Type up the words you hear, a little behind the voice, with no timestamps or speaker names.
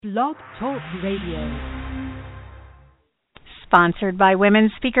Blog Talk Radio. Sponsored by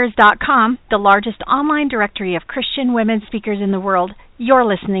WomenSpeakers.com, the largest online directory of Christian women speakers in the world. You're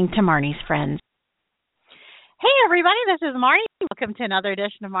listening to Marnie's Friends. Hey everybody, this is Marnie. Welcome to another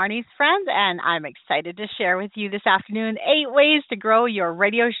edition of Marnie's Friends, and I'm excited to share with you this afternoon 8 ways to grow your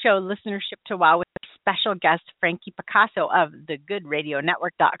radio show listenership to wow with special guest Frankie Picasso of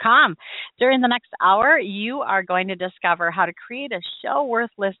thegoodradionetwork.com. During the next hour, you are going to discover how to create a show worth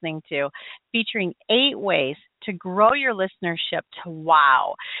listening to, featuring 8 ways to grow your listenership to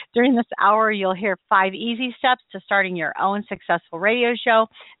wow. During this hour, you'll hear 5 easy steps to starting your own successful radio show,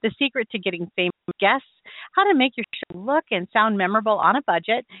 the secret to getting famous guests, how to make your show look and sound memorable on a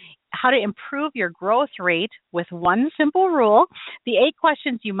budget, how to improve your growth rate with one simple rule, the 8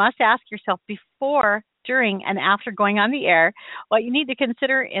 questions you must ask yourself before, during, and after going on the air, what you need to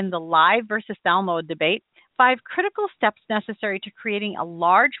consider in the live versus download debate, 5 critical steps necessary to creating a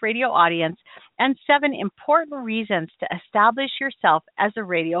large radio audience, and 7 important reasons to establish yourself as a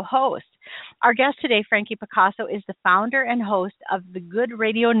radio host. Our guest today, Frankie Picasso, is the founder and host of The Good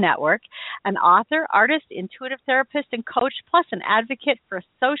Radio Network, an author, artist, intuitive therapist, and coach, plus an advocate for a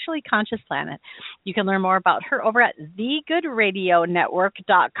socially conscious planet. You can learn more about her over at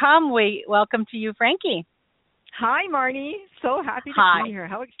thegoodradionetwork.com. Welcome to you, Frankie. Hi, Marnie. So happy to be here.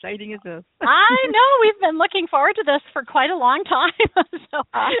 How exciting is this? I know. We've been looking forward to this for quite a long time. So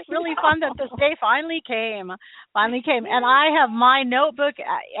it's really fun that this day finally came. And I have my notebook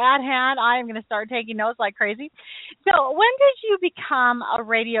at hand. I am going to start taking notes like crazy. So when did you become a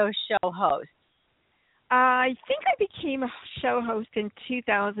radio show host? I think I became a show host in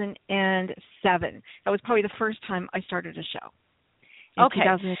 2007. That was probably the first time I started a show. In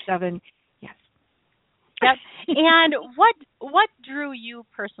 2007. Yep. And what drew you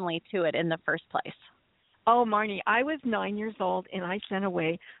personally to it in the first place? Oh, Marnie, I was 9 years old, and I sent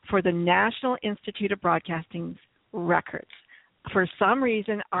away for the National Institute of Broadcasting's records. For some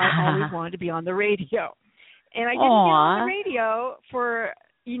reason, I always wanted to be on the radio. And I didn't get on the radio for,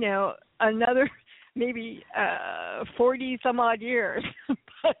 another maybe 40-some-odd years.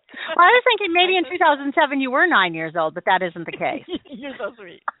 Well, I was thinking maybe in 2007 you were 9 years old, but that isn't the case. You're so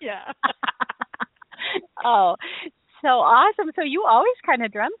sweet. Yeah. Oh, so awesome. So you always kind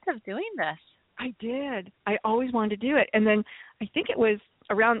of dreamt of doing this. I did. I always wanted to do it. And then I think it was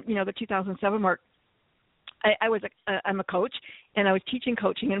around, the 2007 mark, I'm a coach, and I was teaching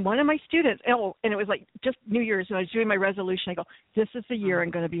coaching, and one of my students, and it was like just New Year's, and I was doing my resolution. I go, this is the year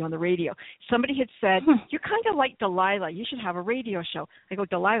I'm going to be on the radio. Somebody had said, you're kind of like Delilah. You should have a radio show. I go,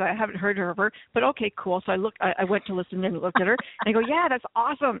 Delilah, I haven't heard of her, but okay, cool. So I went to listen and looked at her, and I go, yeah, that's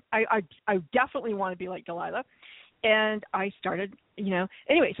awesome. I definitely want to be like Delilah. And I started,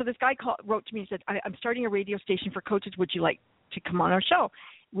 anyway, so this guy wrote to me and said, I'm starting a radio station for coaches. Would you like to come on our show?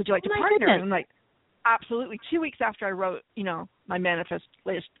 Would you like to partner? Goodness. And I'm like, absolutely. 2 weeks after I wrote, my manifest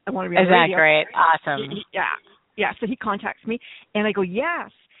list, I want to be on the radio. Is that great? Awesome. Yeah. So he contacts me, and I go, yes.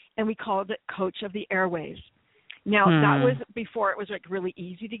 And we called it Coach of the Airwaves. Now, that was before it was like really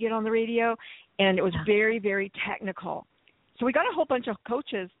easy to get on the radio, and it was very, very technical. So we got a whole bunch of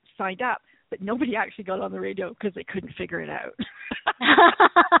coaches signed up, but nobody actually got on the radio because they couldn't figure it out.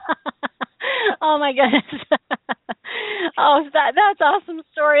 Oh, my goodness. Oh, that's awesome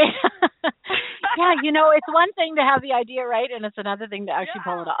story. Yeah, it's one thing to have the idea right, and it's another thing to actually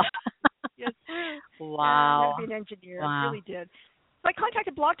pull it off. Yes. Wow. I had to be an engineer. Wow. I really did. So I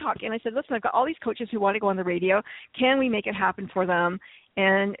contacted Blog Talk, and I said, listen, I've got all these coaches who want to go on the radio. Can we make it happen for them?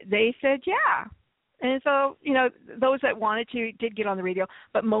 And they said, yeah. And so, those that wanted to did get on the radio,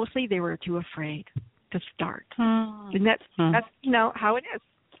 but mostly they were too afraid to start. And that's how it is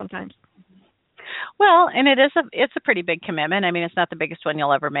sometimes. Well, and it's a pretty big commitment. I mean, it's not the biggest one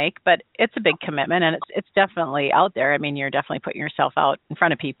you'll ever make, but it's a big commitment, and it's definitely out there. I mean, you're definitely putting yourself out in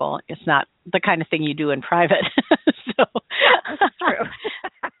front of people. It's not the kind of thing you do in private. So that's true.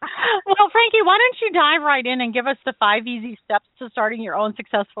 Well, Frankie, why don't you dive right in and give us the 5 easy steps to starting your own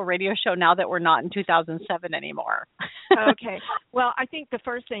successful radio show now that we're not in 2007 anymore? Okay. Well, I think the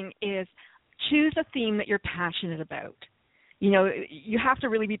first thing is choose a theme that you're passionate about. You have to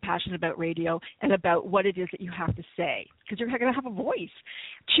really be passionate about radio and about what it is that you have to say, because you're going to have a voice.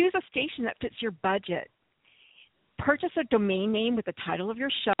 Choose a station that fits your budget. Purchase a domain name with the title of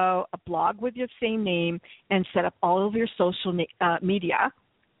your show, a blog with your same name, and set up all of your social media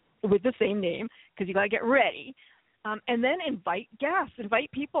with the same name, because you got to get ready. And then invite guests,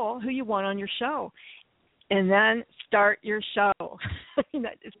 invite people who you want on your show, and then start your show.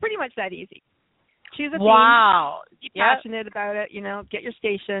 It's pretty much that easy. Choose a theme. Wow. Be passionate about it, get your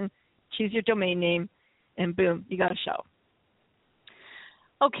station, choose your domain name, and boom, you got a show.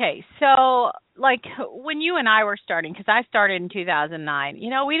 Okay, so like when you and I were starting, because I started in 2009,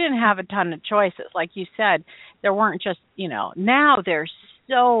 we didn't have a ton of choices. Like you said, there weren't just, now there's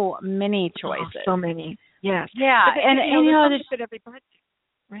so many Oh, choices. so many. Yes. Yeah, But and there's some to fit every budget,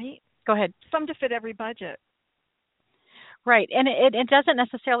 right? go ahead. Some to fit every budget. Right. And it doesn't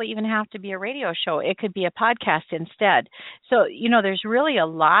necessarily even have to be a radio show. It could be a podcast instead. So, there's really a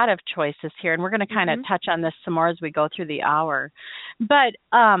lot of choices here, and we're going to kind of touch on this some more as we go through the hour. But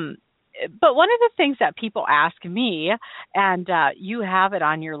one of the things that people ask me, and you have it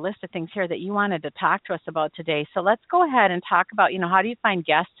on your list of things here that you wanted to talk to us about today. So let's go ahead and talk about, how do you find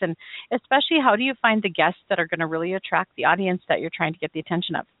guests, and especially how do you find the guests that are going to really attract the audience that you're trying to get the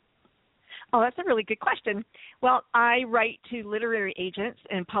attention of? Oh, that's a really good question. Well, I write to literary agents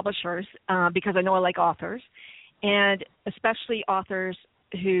and publishers because I know I like authors, and especially authors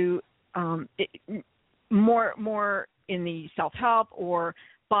who more in the self-help or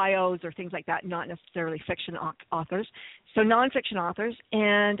bios or things like that, not necessarily fiction authors. So nonfiction authors,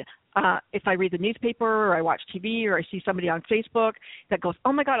 and if I read the newspaper or I watch TV or I see somebody on Facebook that goes,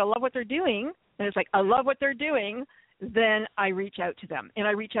 oh my God, I love what they're doing, and it's like, I love what they're doing, then I reach out to them. And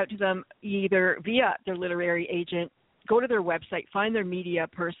I reach out to them either via their literary agent, go to their website, find their media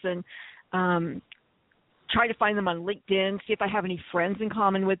person, try to find them on LinkedIn, see if I have any friends in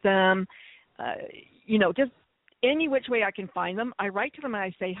common with them, just any which way I can find them. I write to them and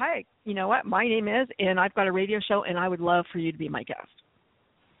I say, hi, you know what, my name is, and I've got a radio show, and I would love for you to be my guest.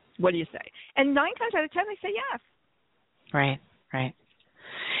 What do you say? And 9 times out of 10, they say yes. Right.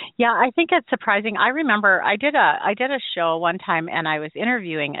 Yeah, I think it's surprising. I remember I did a show one time, and I was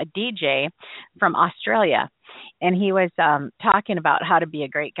interviewing a DJ from Australia, and he was talking about how to be a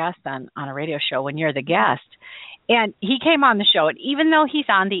great guest on a radio show when you're the guest. And he came on the show, and even though he's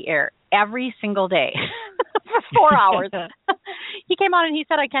on the air every single day for 4 hours, he came on and he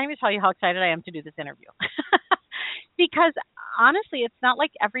said, I can't even tell you how excited I am to do this interview. Because honestly, it's not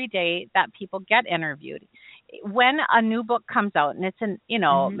like every day that people get interviewed. When a new book comes out and it's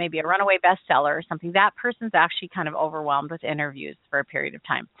maybe a runaway bestseller or something, that person's actually kind of overwhelmed with interviews for a period of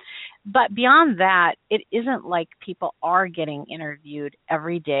time. But beyond that, it isn't like people are getting interviewed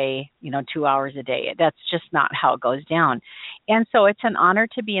every day, 2 hours a day. That's just not how it goes down. And so it's an honor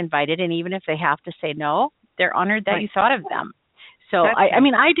to be invited. And even if they have to say no, they're honored that you thought of them. So, I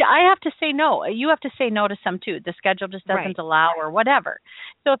have to say no. You have to say no to some, too. The schedule just doesn't allow or whatever.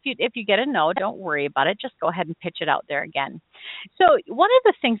 So if you get a no, don't worry about it. Just go ahead and pitch it out there again. So one of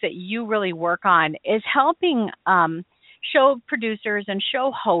the things that you really work on is helping show producers and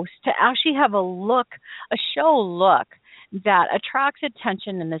show hosts to actually have a show look that attracts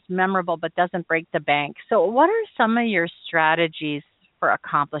attention and is memorable but doesn't break the bank. So what are some of your strategies for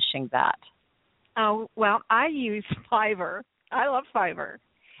accomplishing that? Oh, well, I use Fiverr. I love Fiverr.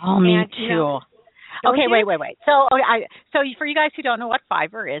 Oh, me too. Okay, wait. So for you guys who don't know what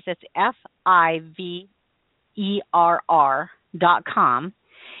Fiverr is, it's FIVERR.com,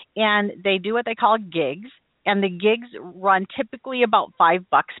 and they do what they call gigs, and the gigs run typically about $5,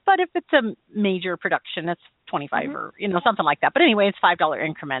 but if it's a major production, it's $25 or something like that. But anyway, it's $5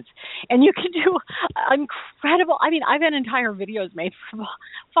 increments, and you can do incredible. I mean, I've had entire videos made for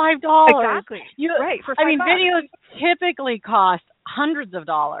 $5. Exactly. For $5. Videos typically cost hundreds of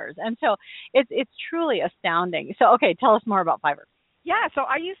dollars, and so it's truly astounding. So, okay, tell us more about Fiverr. Yeah, so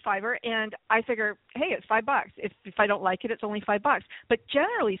I use Fiverr, and I figure, hey, it's $5. If I don't like it, it's only $5. But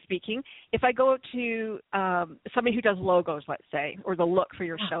generally speaking, if I go to somebody who does logos, let's say, or the look for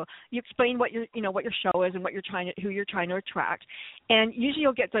your show, you explain what your show is and who you're trying to attract, and usually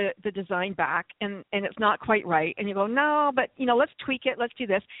you'll get the design back, and it's not quite right, and you go, no, but let's tweak it, let's do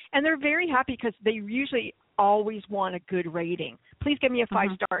this, and they're very happy because they usually always want a good rating. Please give me a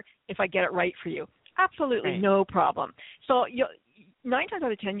 5-star if I get it right for you. Absolutely, no problem. So 9 times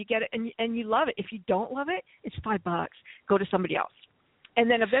out of 10, you get it and you love it. If you don't love it, it's $5. Go to somebody else. And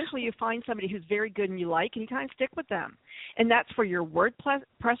then eventually you find somebody who's very good and you like, and you kind of stick with them. And that's for your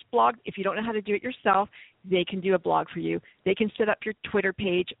WordPress blog. If you don't know how to do it yourself, they can do a blog for you. They can set up your Twitter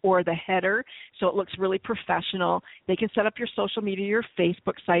page or the header so it looks really professional. They can set up your social media, your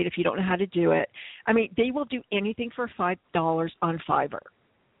Facebook site if you don't know how to do it. I mean, they will do anything for $5 on Fiverr.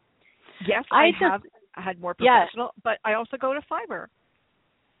 Yes, I have had more professional, but I also go to Fiverr.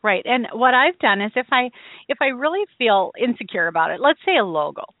 Right. And what I've done is if I really feel insecure about it, let's say a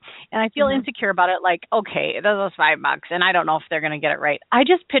logo, and I feel insecure about it, like, okay, this is $5 and I don't know if they're going to get it right. I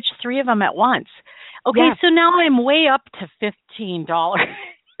just pitch 3 of them at once. Okay, so now I'm way up to $15.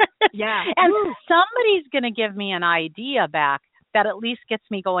 Yeah. And somebody's going to give me an idea back that at least gets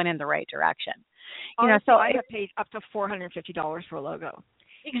me going in the right direction. So I have paid up to $450 for a logo.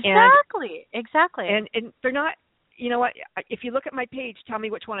 Exactly. And they're not, you know what, if you look at my page, tell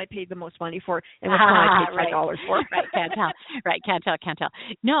me which one I paid the most money for and which one I paid $5 for. Right, can't tell.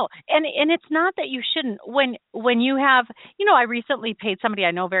 No, and it's not that you shouldn't. When you have, I recently paid somebody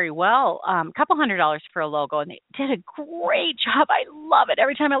I know very well a couple $100 for a logo, and they did a great job. I love it.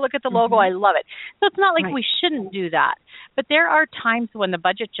 Every time I look at the logo, I love it. So it's not like we shouldn't do that. But there are times when the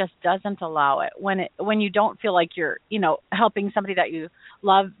budget just doesn't allow it. When you don't feel like you're, helping somebody that you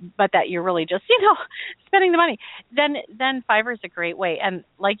love, but that you're really just, spending the money. Then Fiverr is a great way. And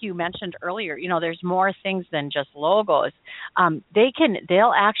like you mentioned earlier, there's more things than just logos.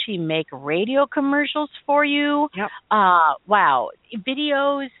 They'll actually make radio commercials for you. Yep. Wow.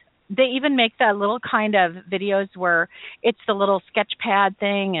 Videos. They even make that little kind of videos where it's the little sketch pad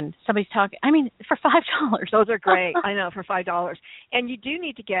thing and somebody's talking. I mean, for $5. Those are great. I know, for $5. And you do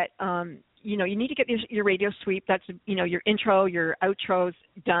need to get, you need to get your radio sweep. That's, your intro, your outros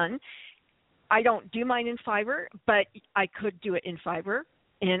done. I don't do mine in Fiverr, but I could do it in Fiverr,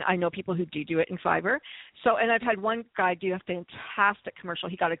 and I know people who do it in Fiverr. So, and I've had one guy do a fantastic commercial.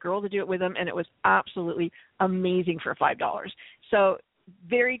 He got a girl to do it with him, and it was absolutely amazing for $5. So,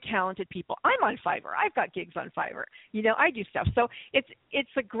 very talented people. I'm on Fiverr. I've got gigs on Fiverr. I do stuff. So, it's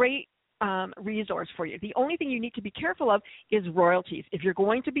a great resource for you. The only thing you need to be careful of is royalties. If you're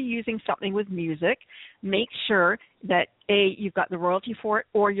going to be using something with music, make sure that you've got the royalty for it,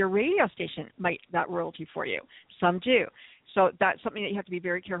 or your radio station might that royalty for you. Some do. So that's something that you have to be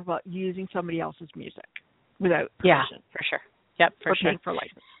very careful about, using somebody else's music without permission. Yeah, for sure. Yep, for sure. Paying for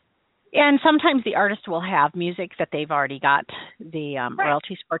license. And sometimes the artist will have music that they've already got the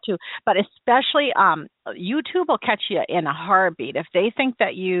royalties for too. But especially YouTube will catch you in a heartbeat. If they think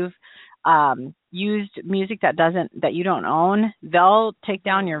that you've used music that you don't own, they'll take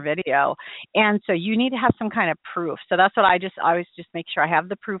down your video. And so you need to have some kind of proof. So that's what I always just make sure I have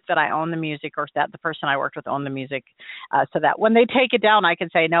the proof that I own the music, or that the person I worked with owned the music, so that when they take it down, I can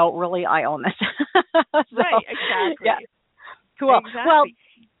say, no, really, I own this. Right, exactly. Yeah. Cool. Exactly.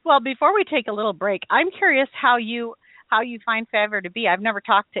 Well, before we take a little break, I'm curious how you find Fiverr to be. I've never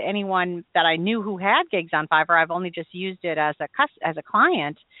talked to anyone that I knew who had gigs on Fiverr. I've only just used it as a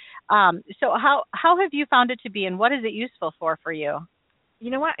client. So how have you found it to be, and what is it useful for you?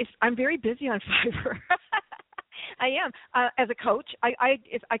 You know what? I'm very busy on Fiverr. I am. As a coach, I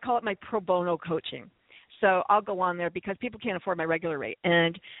call it my pro bono coaching. So I'll go on there because people can't afford my regular rate,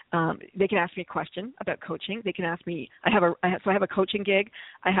 and they can ask me a question about coaching. They can ask me. I have a coaching gig.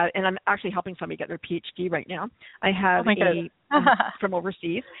 And I'm actually helping somebody get their PhD right now. I have from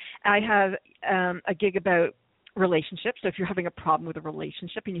overseas. I have a gig about relationships. So if you're having a problem with a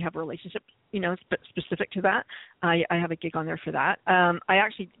relationship and you have a relationship, specific to that, I have a gig on there for that. I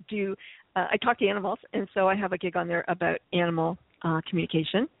actually do. I talk to animals, and so I have a gig on there about animal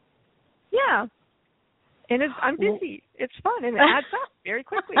communication. Yeah. And I'm busy. It's fun, and it adds up very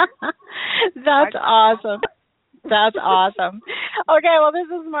quickly. That's awesome. That's awesome. Okay, well, this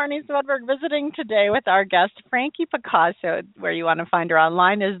is Marnie Swedberg visiting today with our guest, Frankie Picasso. Where you want to find her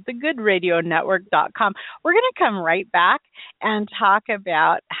online is thegoodradionetwork.com. We're going to come right back and talk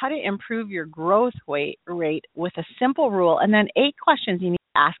about how to improve your growth rate with a simple rule, and then 8 questions you need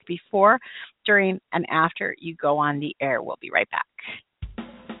to ask before, during, and after you go on the air. We'll be right back.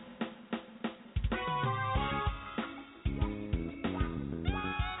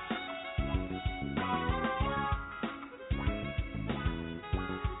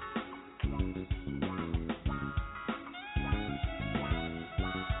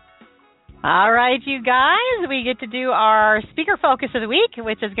 All right, you guys, we get to do our speaker focus of the week,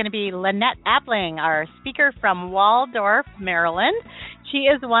 which is going to be Lynette Appling, our speaker from Waldorf, Maryland. She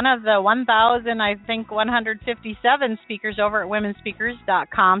is one of the 157 speakers over at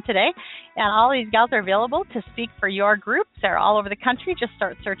womenspeakers.com today. And all these gals are available to speak for your groups. They're all over the country. Just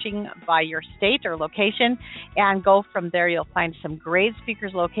start searching by your state or location and go from there. You'll find some great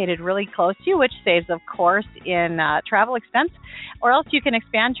speakers located really close to you, which saves, of course, in travel expense. Or else you can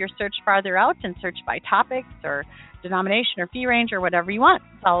expand your search farther out and search by topics or denomination or fee range or whatever you want.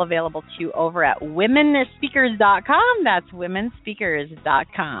 It's all available to you over at womenspeakers.com. That's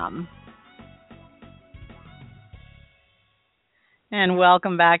womenspeakers.com. And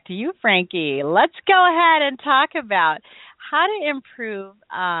welcome back to you, Frankie. Let's go ahead and talk about how to improve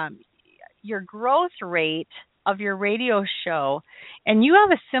your growth rate of your radio show. And you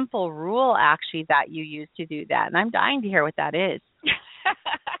have a simple rule, actually, that you use to do that. And I'm dying to hear what that is.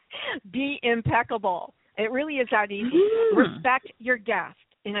 Be impeccable. It really is that easy. Respect your guest.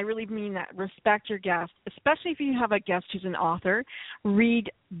 And I really mean that. Respect your guest, especially if you have a guest who's an author.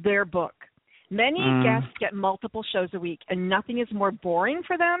 Read their book. Many guests get multiple shows a week, and nothing is more boring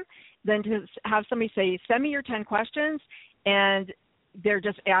for them than to have somebody say, send me your 10 questions, and they're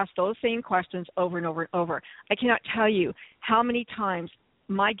just asked those same questions over and over and over. I cannot tell you how many times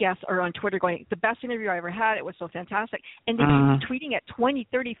my guests are on Twitter going, the best interview I ever had, it was so fantastic. And they keep tweeting it 20,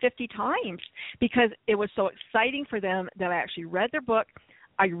 30, 50 times because it was so exciting for them that I actually read their book.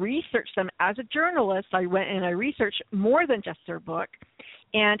 I researched them as a journalist. I went and I researched more than just their book.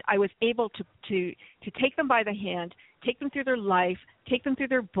 And I was able to take them by the hand, take them through their life, take them through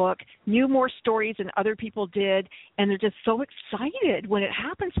their book, knew more stories than other people did, and they're just so excited when it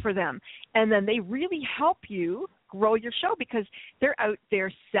happens for them. And then they really help you grow your show because they're out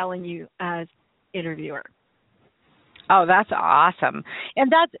there selling you as interviewer. Oh, that's awesome.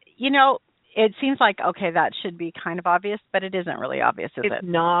 And that's, it seems like, okay, that should be kind of obvious, but it isn't really obvious, is it? It's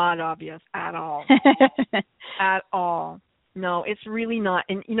not obvious at all. At all. No, it's really not.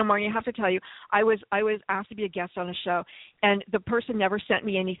 And Marnie, I have to tell you, I was asked to be a guest on a show, and the person never sent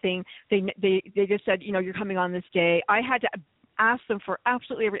me anything. They just said, you're coming on this day. I had to ask them for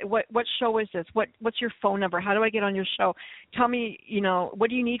absolutely everything. What show is this? What's your phone number? How do I get on your show? Tell me, what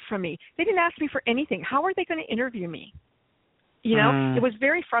do you need from me? They didn't ask me for anything. How are they going to interview me? It was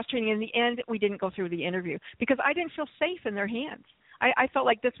very frustrating. In the end, we didn't go through the interview because I didn't feel safe in their hands. I felt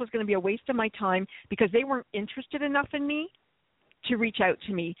like this was going to be a waste of my time because they weren't interested enough in me to reach out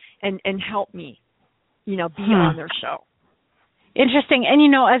to me and help me, be on their show. Interesting. And,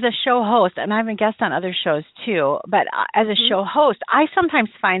 as a show host, and I've been guest on other shows too, but as a show host, I sometimes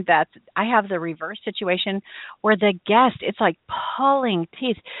find that I have the reverse situation where the guest, it's like pulling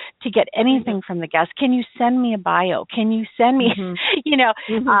teeth to get anything from the guest. Can you send me a bio? Can you send me,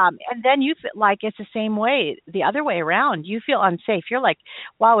 and then you feel like it's the same way, the other way around. You feel unsafe. You're like,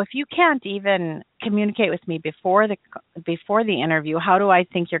 wow, if you can't even communicate with me before the interview, how do I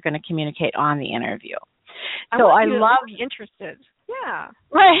think you're going to communicate on the interview? So I love to be interested. Yeah.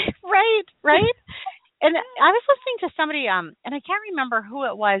 Right. And I was listening to somebody, and I can't remember who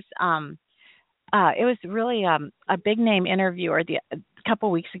it was. It was really a big name interviewer a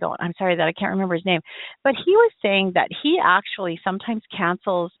couple weeks ago. I'm sorry that I can't remember his name, but he was saying that he actually sometimes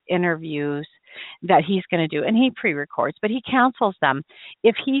cancels interviews that he's going to do, and he pre-records, but he cancels them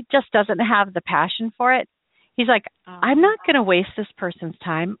if he just doesn't have the passion for it. He's like, I'm not going to waste this person's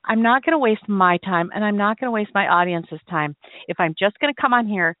time. I'm not going to waste my time, and I'm not going to waste my audience's time if I'm just going to come on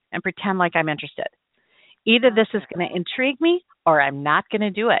here and pretend like I'm interested. Either this is going to intrigue me or I'm not going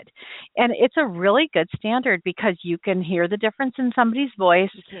to do it. And it's a really good standard because you can hear the difference in somebody's voice.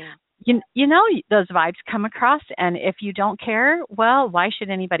 Those vibes come across, and if you don't care, well, why should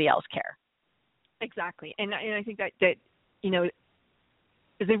anybody else care? Exactly. And I think that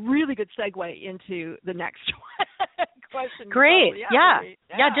is a really good segue into the next question. Great. Yeah,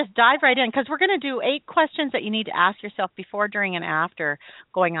 just dive right in because we're going to do 8 questions that you need to ask yourself before, during, and after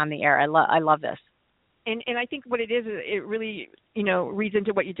going on the air. I love this. And I think what it is, it really, reads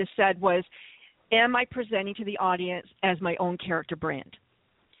into what you just said was, am I presenting to the audience as my own character brand?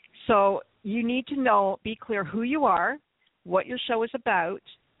 So you need to be clear who you are, what your show is about.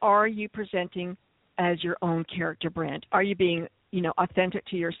 Are you presenting as your own character brand? Are you being authentic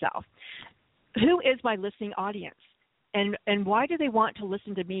to yourself? Who is my listening audience? And why do they want to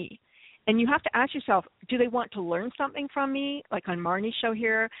listen to me? And you have to ask yourself, do they want to learn something from me, like on Marnie's show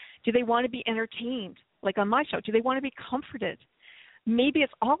here? Do they want to be entertained, like on my show? Do they want to be comforted? Maybe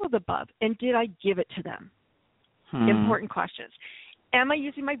it's all of the above. And did I give it to them? Important questions. Am I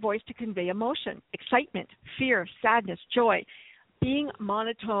using my voice to convey emotion, excitement, fear, sadness, joy? Being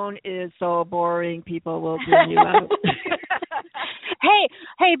monotone is so boring. People will tune you out.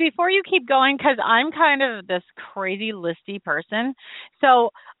 Hey, before you keep going, because I'm kind of this crazy listy person. So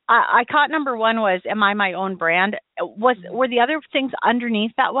I caught number 1 was, am I my own brand? Were the other things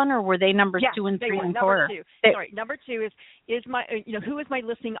underneath that one, or were they numbers 2 and 3 and 4? Number 2 is my, who is my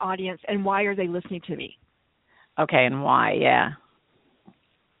listening audience and why are they listening to me? Okay, and why? Yeah.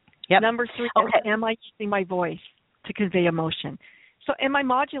 Yep. Number 3 is, am I using my voice to convey emotion? So am I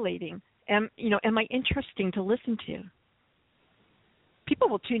modulating? Am I interesting to listen to? People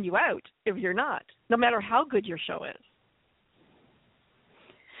will tune you out if you're not, no matter how good your show is.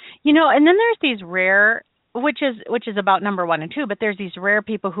 And then there's these rare, which is about number 1 and 2, but there's these rare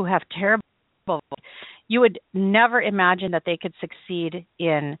people who have terrible, you would never imagine that they could succeed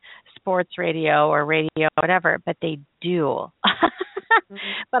in sports radio or radio or whatever, but they do.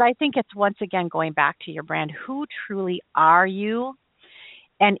 But I think it's once again going back to your brand. Who truly are you?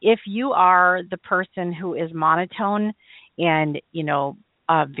 And if you are the person who is monotone and,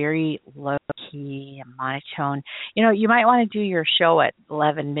 very low key and monotone. You know, you might want to do your show at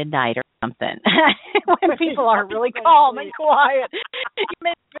 11 midnight or something when people are really calm and quiet. You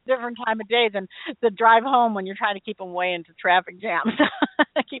make it a different time of day than the drive home when you're trying to keep them way into traffic jams.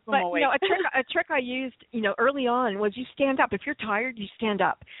 Keep them away. You know, a trick I used, you know, early on was you stand up. If you're tired, you stand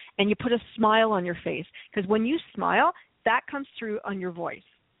up and you put a smile on your face, because when you smile, that comes through on your voice.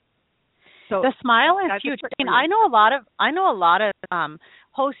 So the smile is huge. I know a lot of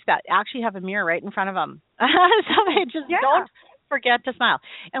hosts that actually have a mirror right in front of them, so they just don't forget to smile.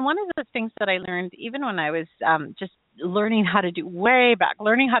 And one of the things that I learned, even when I was just learning how to do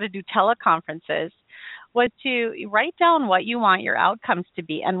teleconferences, was to write down what you want your outcomes to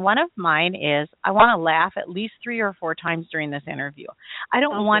be. And one of mine is I want to laugh at least 3 or 4 times during this interview. I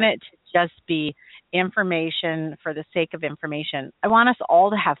don't want it to just be information for the sake of information. I want us all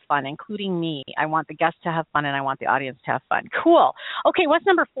to have fun, including me. I want the guests to have fun, and I want the audience to have fun. Cool. Okay, what's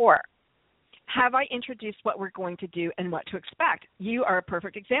number 4? Have I introduced what we're going to do and what to expect? You are a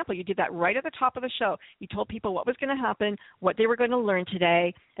perfect example. You did that right at the top of the show. You told people what was going to happen, what they were going to learn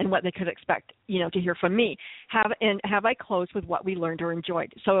today, and what they could expect, you know, to hear from me. Have I closed with what we learned or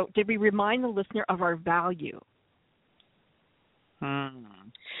enjoyed? So did we remind the listener of our value?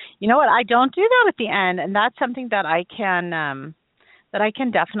 You know what? I don't do that at the end, and that's something that I can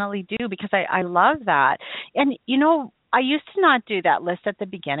definitely do, because I love that. And you know, I used to not do that list at the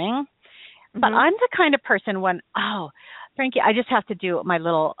beginning. But I'm the kind of person when, Frankie, I just have to do my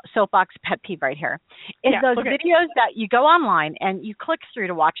little soapbox pet peeve right here. Is those videos that you go online and you click through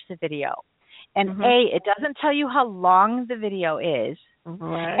to watch the video. And A, it doesn't tell you how long the video is.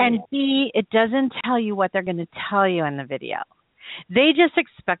 Right. And B, it doesn't tell you what they're going to tell you in the video. They just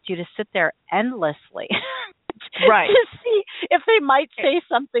expect you to sit there endlessly. Right. To see if they might say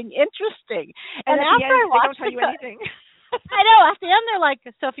something interesting. And after I watch, they don't tell you anything. I know. At the end, they're like,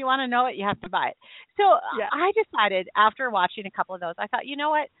 so if you want to know it, you have to buy it. So I decided after watching a couple of those, I thought, you know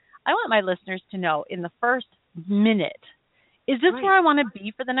what? I want my listeners to know in the first minute, is this where I want to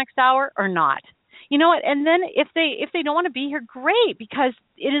be for the next hour or not? You know what? And then if they don't want to be here, great, because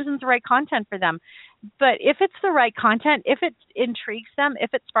it isn't the right content for them. But if it's the right content, if it intrigues them,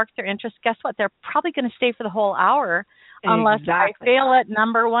 if it sparks their interest, guess what? They're probably going to stay for the whole hour. Unless I fail at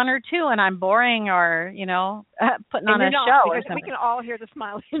number 1 or 2 and I'm boring or, you know, putting on a show or something. We can all hear the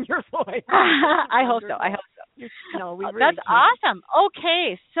smile in your voice. I hope so. No, we really That's can't. awesome.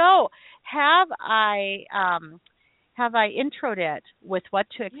 Okay, so have I introed it with what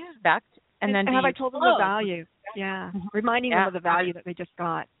to expect, and then have I told them the value? Yeah, reminding them of the value that they just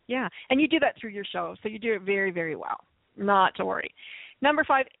got. Yeah, and you do that through your show, so you do it very, very well. Not to worry. Number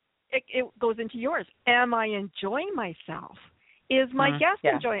 5. It goes into yours. Am I enjoying myself? Is my guest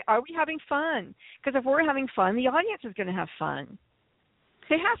enjoying? Are we having fun? Because if we're having fun, the audience is going to have fun.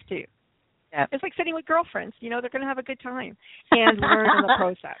 They have to. Yep. It's like sitting with girlfriends. You know, they're going to have a good time and learn in the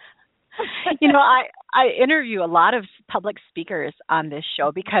process. You know, I interview a lot of public speakers on this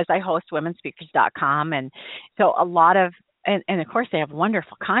show because I host womenspeakers.com, and so a lot of and of course they have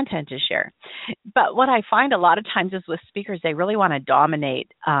wonderful content to share. But what I find a lot of times is with speakers, they really want to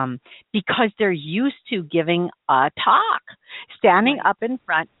dominate because they're used to giving a talk, standing up in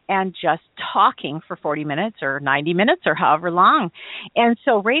front and just talking for 40 minutes or 90 minutes or however long. And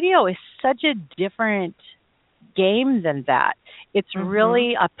so radio is such a different game than that. It's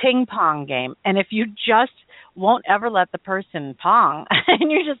really a ping pong game. And if you just won't ever let the person pong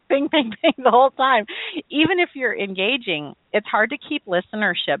and you're just ping, ping, ping the whole time, even if you're engaging, it's hard to keep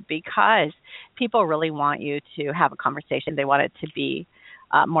listenership because people really want you to have a conversation. They want it to be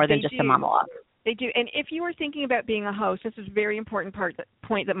more than just a monologue. They do. And if you were thinking about being a host, this is a very important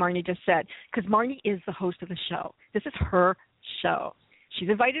point that Marnie just said, because Marnie is the host of the show. This is her show. She's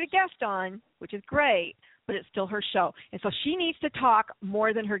invited a guest on, which is great, but it's still her show. And so she needs to talk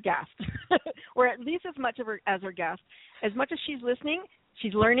more than her guest, or at least as much of her as her guest. As much as she's listening,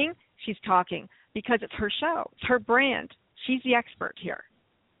 she's learning, she's talking, because it's her show. It's her brand. She's the expert here.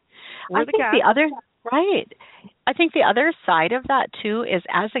 I think the other side of that, too, is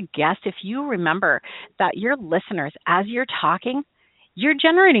as a guest, if you remember that your listeners, as you're talking, you're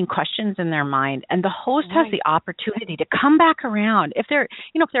generating questions in their mind, and the host has the opportunity to come back around. If they're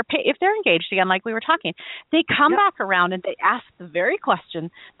engaged again, like we were talking, they come back around and they ask the very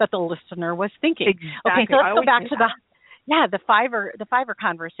question that the listener was thinking. Exactly. Okay, so let's go back to the Fiverr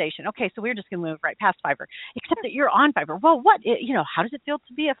conversation. Okay, so we're just going to move right past Fiverr, except that you're on Fiverr. Well, how does it feel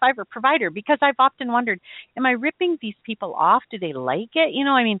to be a Fiverr provider? Because I've often wondered, am I ripping these people off? Do they like it? You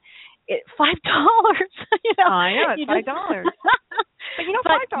know, I mean, $5. I know, it's $5.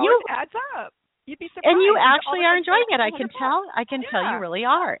 But $5 adds up. You'd be surprised. And you actually are enjoying it. I can tell you Yeah. really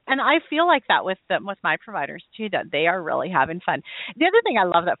are. And I feel like that with my providers too, that they are really having fun. The other thing I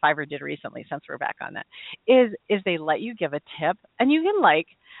love that Fiverr did recently, since we're back on that, is they let you give a tip, and you can, like,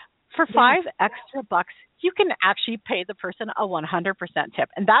 for $5 extra bucks, you can actually pay the person a 100% tip,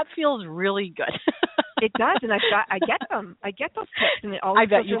 and that feels really good. It does, and I get them. I get those tips, and it always I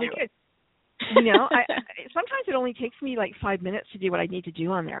bet feels you really do. good. You know, I sometimes it only takes me like 5 minutes to do what I need to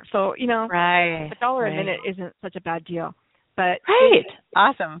do on there. So, you know, Right. $1 a minute isn't such a bad deal. But Right.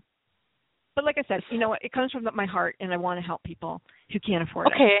 Awesome. But like I said, you know what? It comes from my heart, and I want to help people who can't afford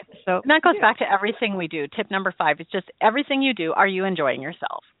it. Okay. So And that goes back to everything we do. Tip number 5 is just everything you do, are you enjoying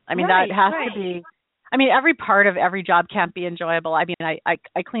yourself? I mean, that has to be, I mean, every part of every job can't be enjoyable. I mean,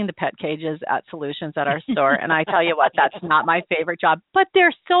 I clean the pet cages at Solutions at our store, and I tell you what, that's not my favorite job, but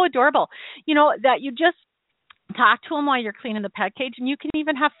they're so adorable. You know, that you just talk to them while you're cleaning the pet cage, and you can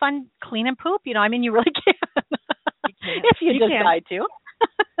even have fun cleaning poop. You know, I mean, you really can. If you decide to.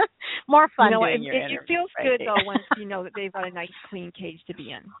 More fun doing your interview. It feels good, though, once you know that they've got a nice, clean cage to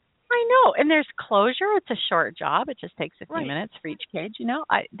be in. I know, and there's closure. It's a short job. It just takes a few minutes for each cage. You know,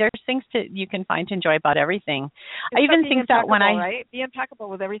 there's things you can find to enjoy about everything. I even think that when be impeccable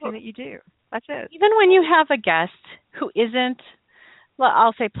with everything that you do. That's it. Even when you have a guest who isn't, well,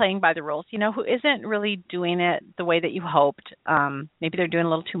 I'll say playing by the rules, you know, who isn't really doing it the way that you hoped. Maybe they're doing a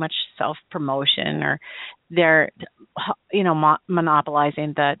little too much self-promotion, or they're, you know,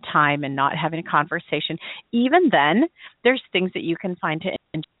 monopolizing the time and not having a conversation. Even then, there's things that you can find to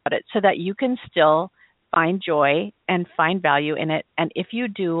enjoy about it so that you can still find joy and find value in it. And if you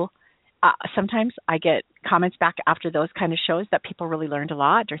do, sometimes I get comments back after those kind of shows that people really learned a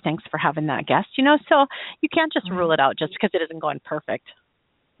lot, or thanks for having that guest, you know, so you can't just rule it out just because it isn't going perfect.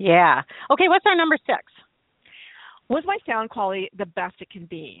 Yeah. Okay, what's our number 6? Was my sound quality the best it can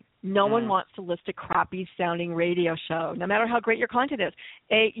be? No one wants to list a crappy sounding radio show, no matter how great your content is.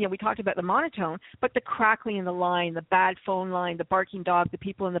 You know, we talked about the monotone, but the crackling in the line, the bad phone line, the barking dog, the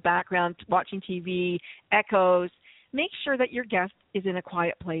people in the background watching TV, echoes. Make sure that your guest is in a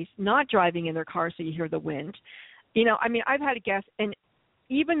quiet place, not driving in their car so you hear the wind. You know, I mean, I've had a guest, and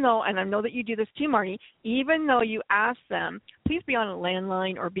even though, and I know that you do this too, Marnie, even though you ask them, please be on a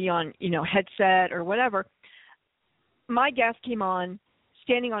landline or be on, you know, headset or whatever, my guest came on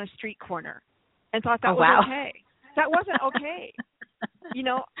standing on a street corner and thought that was okay. That wasn't okay. You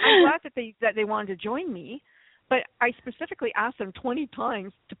know, I'm glad that they wanted to join me, but I specifically asked them 20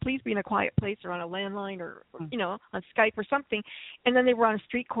 times to please be in a quiet place or on a landline or you know, on Skype or something, and then they were on a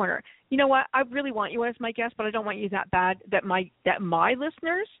street corner. You know what? I really want you as my guest, but I don't want you that bad that my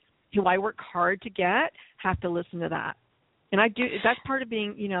listeners, who I work hard to get, have to listen to that. And I do. That's part of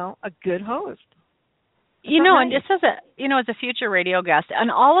being, you know, a good host. You know, and just as a future radio guest,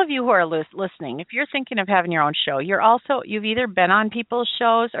 and all of you who are listening, if you're thinking of having your own show, you've either been on people's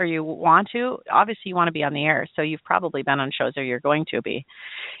shows or you want to. Obviously, you want to be on the air, so you've probably been on shows or you're going to be.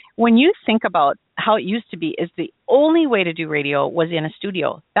 When you think about how it used to be, is the only way to do radio was in a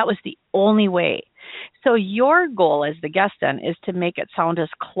studio. That was the only way. So your goal as the guest then is to make it sound as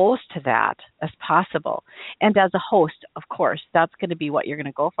close to that as possible. And as a host, of course, that's going to be what you're going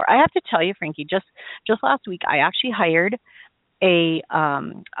to go for. I have to tell you, Frankie, just last week, I actually hired a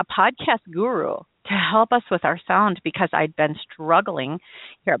podcast guru to help us with our sound because I'd been struggling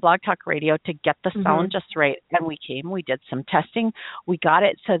here at Blog Talk Radio to get the sound just right. And we did some testing. We got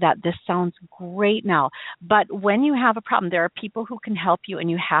it so that this sounds great now. But when you have a problem, there are people who can help you, and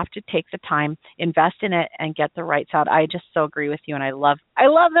you have to take the time, invest in it, and get the right sound. I just so agree with you, and I love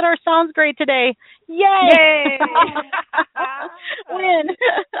that our sound's great today. Yay! Win!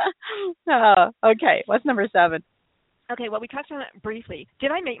 Okay, what's number 7? Okay, well, we touched on it briefly.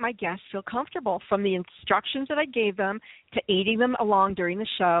 Did I make my guests feel comfortable from the instructions that I gave them to aiding them along during the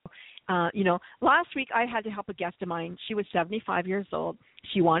show? You know, last week I had to help a guest of mine. She was 75 years old.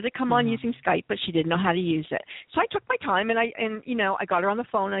 She wanted to come on using Skype, but she didn't know how to use it. So I took my time, and I got her on the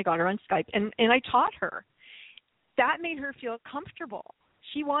phone, and I got her on Skype, and I taught her. That made her feel comfortable.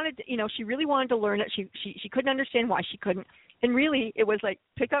 She wanted, she really wanted to learn it. She couldn't understand why she couldn't. And really, it was like,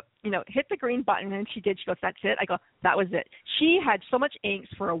 pick up, hit the green button, and she did. She goes, that's it. I go, that was it. She had so much angst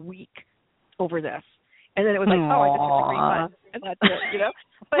for a week over this. And then it was like, I just hit the green button, and that's it,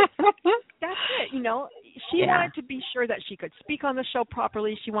 But that's it, She wanted to be sure that she could speak on the show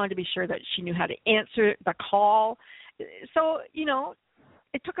properly. She wanted to be sure that she knew how to answer the call. So,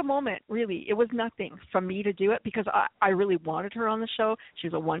 it took a moment, really. It was nothing from me to do it because I really wanted her on the show. She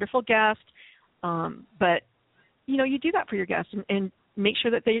was a wonderful guest. But, you do that for your guests and make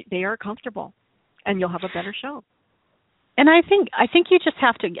sure that they are comfortable, and you'll have a better show. And I think you just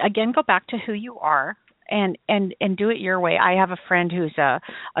have to again go back to who you are and do it your way. I have a friend who's a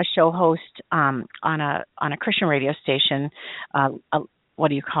show host on a Christian radio station. What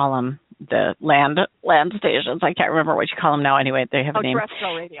do you call them? The land stations. I can't remember what you call them now. Anyway, they have a name.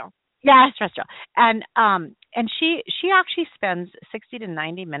 Terrestrial radio. Yeah, terrestrial. And she actually spends 60 to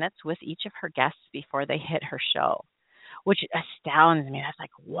 90 minutes with each of her guests before they hit her show, which astounds me. That's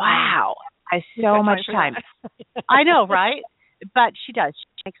like, wow, I have so much time. I know, right? But she does.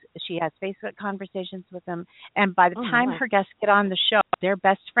 She has Facebook conversations with them, and by the time her guests get on the show, they're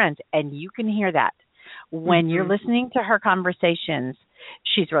best friends, and you can hear that when you're listening to her conversations.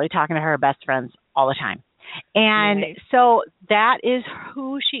 She's really talking to her best friends all the time. And so that is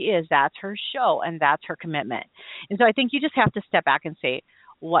who she is. That's her show, and that's her commitment. And so I think you just have to step back and say,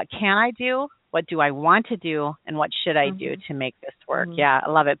 what can I do? What do I want to do? And what should I do to make this work? Yeah, I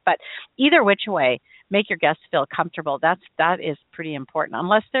love it. But either which way, make your guests feel comfortable. That is pretty important.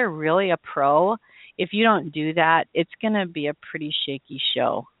 Unless they're really a pro, if you don't do that, it's going to be a pretty shaky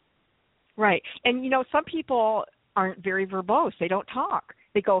show. Right. And, some people aren't very verbose. They don't talk.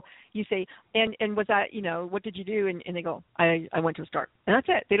 They go, you say, and was that, what did you do? And they go, I went to a store. And that's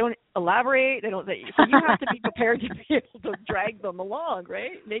it. They don't elaborate. They don't say, so you have to be prepared to be able to drag them along,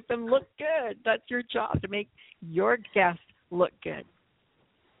 right? Make them look good. That's your job, to make your guests look good.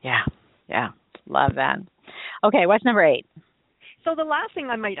 Yeah. Love that. Okay, what's number 8? So the last thing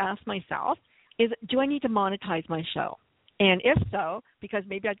I might ask myself is, do I need to monetize my show? And if so, because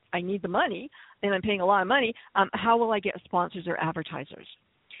maybe I need the money and I'm paying a lot of money, how will I get sponsors or advertisers?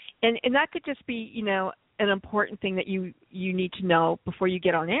 And that could just be, an important thing that you need to know before you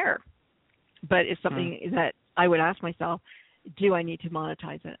get on air. But it's something that I would ask myself, do I need to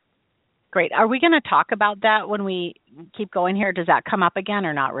monetize it? Great. Are we going to talk about that when we keep going here? Does that come up again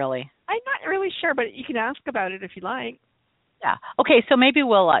or not really? I'm not really sure, but you can ask about it if you like. Yeah. Okay, so maybe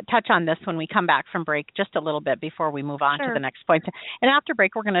we'll touch on this when we come back from break just a little bit before we move on to the next point. And after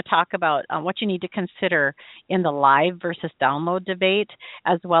break, we're going to talk about what you need to consider in the live versus download debate,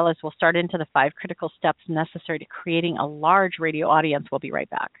 as well as we'll start into the 5 critical steps necessary to creating a large radio audience. We'll be right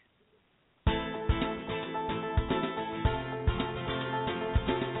back.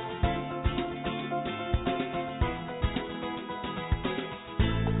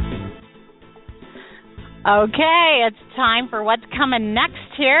 Okay, it's time for what's coming next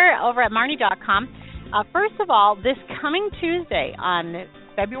here over at Marnie.com. First of all, this coming Tuesday on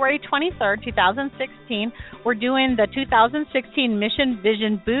February 23rd, 2016, we're doing the 2016 Mission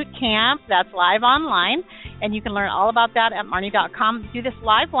Vision Boot Camp. That's live online, and you can learn all about that at Marnie.com. Do this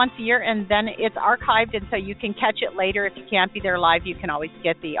live once a year, and then it's archived, and so you can catch it later. If you can't be there live, you can always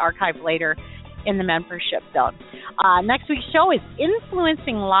get the archive later in the membership zone. Next week's show is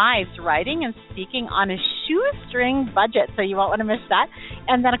Influencing Lives, Writing and Speaking on a Shoestring Budget, so you won't want to miss that.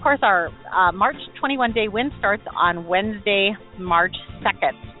 And then, of course, our March 21-day win starts on Wednesday, March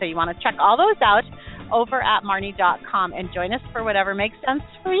 2nd. So you want to check all those out over at Marnie.com and join us for whatever makes sense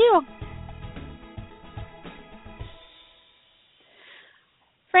for you.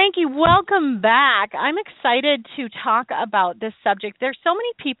 Frankie, welcome back. I'm excited to talk about this subject. There's so many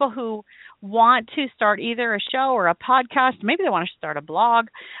people who want to start either a show or a podcast. Maybe they want to start a blog.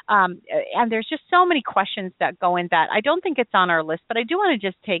 And there's just so many questions that go in that. I don't think it's on our list, but I do want to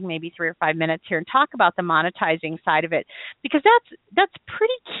just take maybe 3 or 5 minutes here and talk about the monetizing side of it, because that's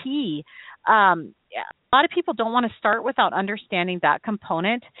pretty key. A lot of people don't want to start without understanding that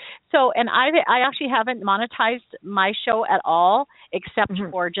component. So, and I actually haven't monetized my show at all, except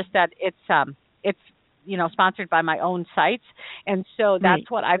for just that it's sponsored by my own sites, and so that's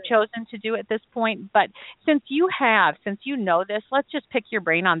what I've chosen to do at this point. But since you know this, let's just pick your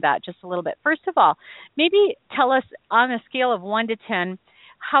brain on that just a little bit. First of all, maybe tell us on a scale of 1 to 10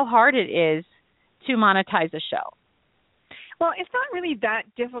 how hard it is to monetize a show. Well, it's not really that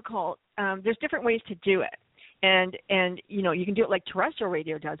difficult. There's different ways to do it. And you can do it like terrestrial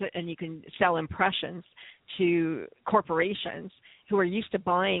radio does it, and you can sell impressions to corporations who are used to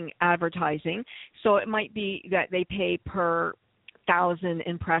buying advertising. So it might be that they pay per 1,000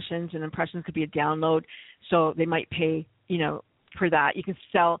 impressions, and impressions could be a download. So they might pay, for that. You can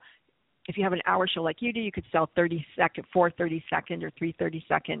sell, if you have an hour show like you do, you could sell 4 30-second or 3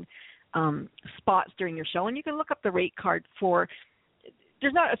 30-second spots during your show, and you can look up the rate card for.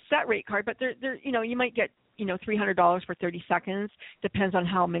 There's not a set rate card, but there you might get $300 for 30 seconds. Depends on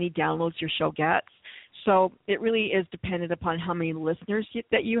how many downloads your show gets. So it really is dependent upon how many listeners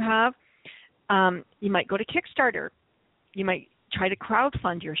that you have. You might go to Kickstarter. You might try to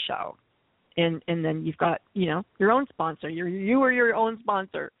crowdfund your show, and then you've got your own sponsor. You are your own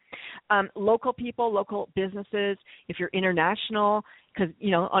sponsor. Local people, local businesses, if you're international, because,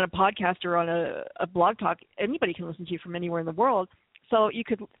 on a podcast or on a blog talk, anybody can listen to you from anywhere in the world. So you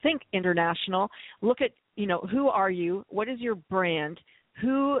could think international. Look at, who are you? What is your brand?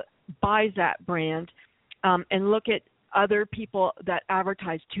 Who buys that brand? And look at other people that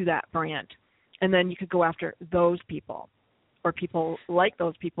advertise to that brand. And then you could go after those people or people like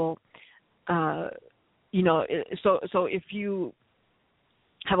those people. So if you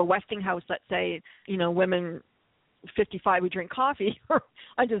have a Westinghouse, let's say, women 55 who drink coffee, or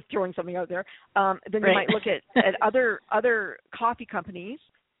I'm just throwing something out there, then you might look at other coffee companies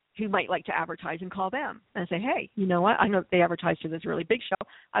who might like to advertise and call them and say, hey, you know what? I know they advertise to this really big show.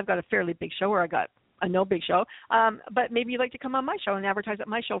 I've got a fairly big show, or I got a no big show, but maybe you'd like to come on my show and advertise at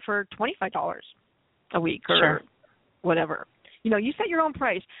my show for $25 a week or whatever. You set your own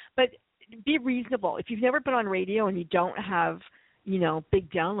price, but be reasonable. If you've never been on radio and you don't have,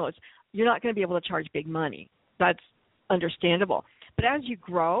 big downloads, you're not going to be able to charge big money. That's understandable. But as you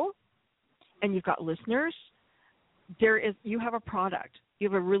grow and you've got listeners, you have a product. You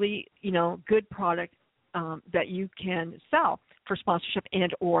have a really, good product that you can sell for sponsorship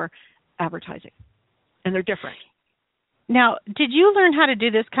and or advertising. And they're different. Now, did you learn how to do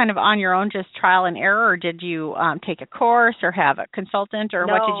this kind of on your own, just trial and error, or did you take a course or have a consultant, or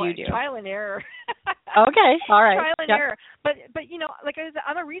what did you do? Trial and error. Okay, all right. Trial and error. But like I said,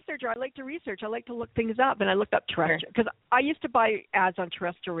 I'm a researcher. I like to research. I like to look things up, and I looked up terrestrial because I used to buy ads on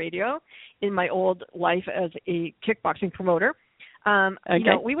terrestrial radio in my old life as a kickboxing promoter.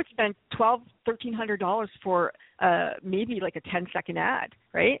 We would spend $1,300 for maybe like a 10-second ad,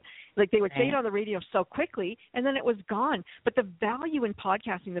 right? Like they would say it on the radio so quickly, and then it was gone. But the value in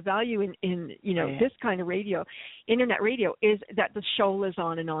podcasting, the value in this kind of radio, internet radio, is that the show lives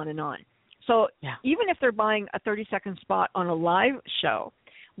on and on and on. So even if they're buying a 30-second spot on a live show,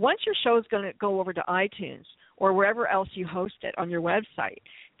 once your show is going to go over to iTunes or wherever else you host it on your website,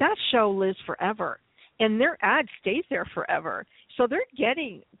 that show lives forever. And their ad stays there forever. So they're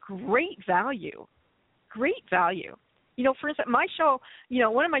getting great value. Great value. For instance, my show,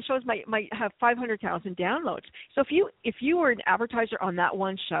 one of my shows might have 500,000 downloads. So if you were an advertiser on that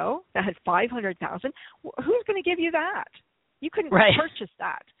one show that had 500,000, who's going to give you that? You couldn't purchase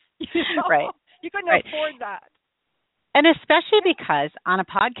that. You couldn't afford that. And especially because on a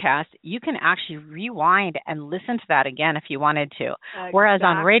podcast, you can actually rewind and listen to that again if you wanted to. Whereas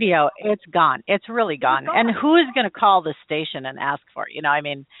on radio, it's gone. It's really gone. And who is going to call the station and ask for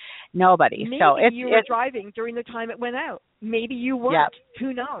it? Nobody. Maybe so you were driving during the time it went out. Maybe you weren't. Yep.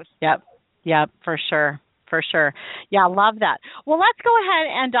 Who knows? Yep, for sure. For sure. Yeah, love that. Well, let's go ahead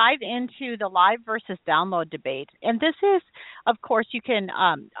and dive into the live versus download debate. And this is, of course, you can,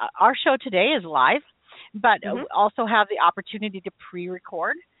 our show today is live, but also have the opportunity to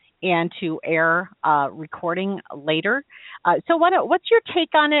pre-record and to air recording later. So what's your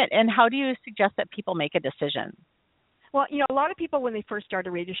take on it, and how do you suggest that people make a decision? Well, a lot of people when they first start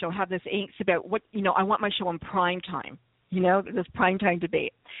a radio show have this angst about I want my show on prime time, this prime time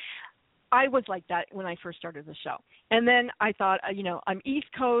debate. I was like that when I first started the show. And then I thought, I'm East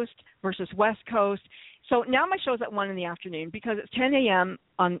Coast versus West Coast. So now my show's at 1 in the afternoon because it's 10 a.m.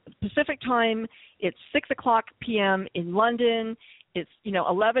 on Pacific time. It's 6 o'clock p.m. in London. It's,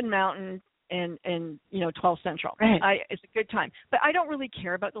 11 Mountain and 12 Central. Right. It's a good time. But I don't really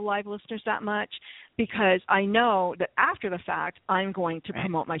care about the live listeners that much because I know that after the fact, I'm going to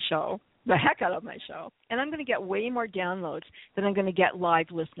promote my show, the heck out of my show, and I'm going to get way more downloads than I'm going to get live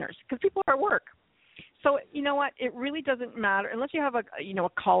listeners because people are at work. So you know what? It really doesn't matter unless you have a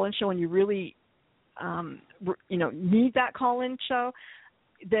call-in show and you really need that call-in show.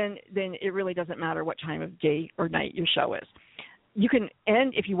 Then it really doesn't matter what time of day or night your show is. You can,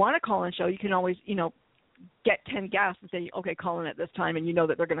 and if you want a call-in show, you can always get 10 guests and say, okay, call in at this time, and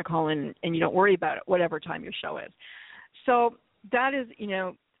that they're going to call in, and you don't worry about it, whatever time your show is. So that is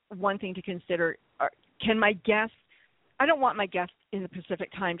one thing to consider. Can my guests, I don't want my guests in the Pacific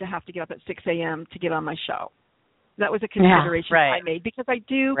time to have to get up at 6 a.m. to get on my show. That was a consideration I made because I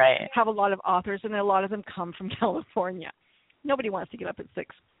do have a lot of authors, and a lot of them come from California. Nobody wants to get up at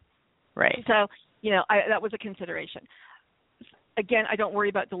 6. Right. So, that was a consideration. Again, I don't worry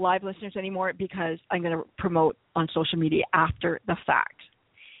about the live listeners anymore because I'm going to promote on social media after the fact.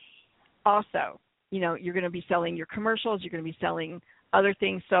 Also, you're going to be selling your commercials, you're going to be selling other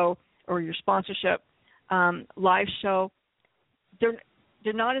things, or your sponsorship, live show.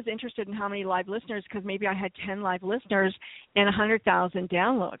 They're not as interested in how many live listeners because maybe I had 10 live listeners and 100,000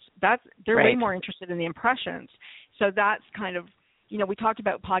 downloads. They're way more interested in the impressions. So that's kind of, we talked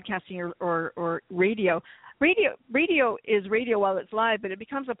about podcasting or radio. radio is radio while it's live, but it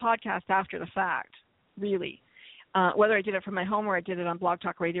becomes a podcast after the fact, really. Whether I did it from my home or I did it on Blog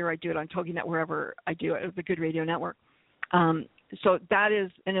Talk Radio or I do it on TogiNet, wherever I do it, the Good Radio Network. So that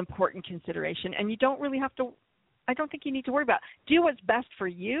is an important consideration. And you don't really have to, I don't think you need to worry about it. Do what's best for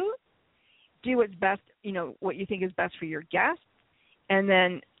you. Do what's best, what you think is best for your guests. And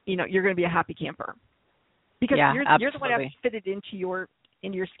then, you're going to be a happy camper. Because you're the one who has to fit it into your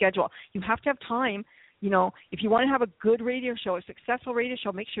schedule. You have to have time. If you want to have a good radio show, a successful radio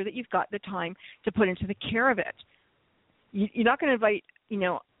show, make sure that you've got the time to put into the care of it. You're not going to invite,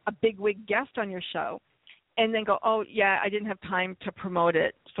 a bigwig guest on your show and then go, oh, yeah, I didn't have time to promote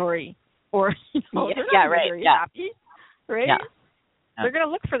it. Sorry. Or, they're not very happy, right? Yeah. They're going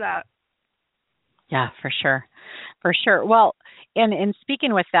to look for that. Yeah, for sure. For sure. Well, and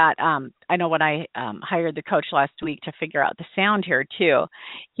speaking with that, I know when I hired the coach last week to figure out the sound here too,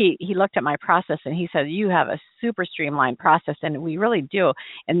 he looked at my process and he said, you have a super streamlined process, and we really do.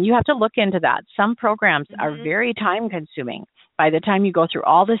 And you have to look into that. Some programs are very time consuming. By the time you go through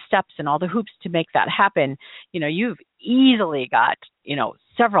all the steps and all the hoops to make that happen, you've easily got,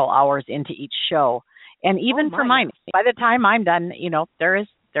 several hours into each show. And even for mine, by the time I'm done,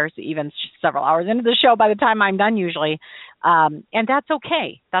 there's even several hours into the show by the time I'm done usually. And that's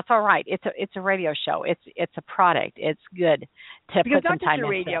okay. That's all right. It's a radio show. It's a product. It's good to put some time into. Because not just your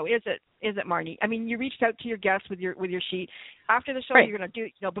radio, is it, Marnie? I mean, you reached out to your guests with your sheet. After the show, you're going to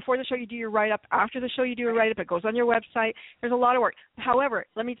do, before the show you do your write-up. After the show you do a write-up. It goes on your website. There's a lot of work. However,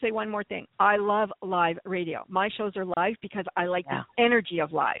 let me say one more thing. I love live radio. My shows are live because I like the energy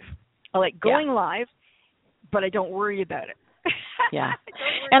of live. I like going live, but I don't worry about it. Yeah.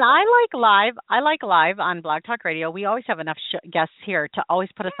 And I like live on Blog Talk Radio. We always have enough guests here to always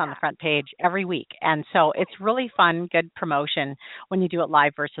put us on the front page every week. And so it's really fun, good promotion when you do it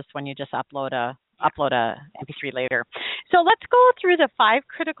live versus when you just upload a MP3 later. So let's go through the 5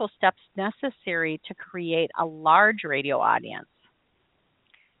 critical steps necessary to create a large radio audience.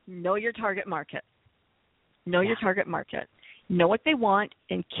 Know your target market. Know your target market. Know what they want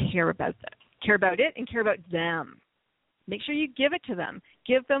and care about it. Care about it and care about them. Make sure you give it to them.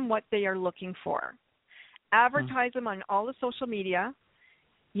 Give them what they are looking for. Advertise them on all the social media,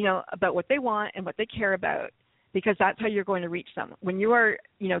 about what they want and what they care about, because that's how you're going to reach them. When you are,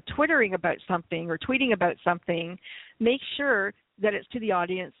 Twittering about something or tweeting about something, make sure that it's to the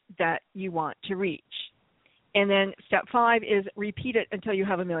audience that you want to reach. And then step 5 is repeat it until you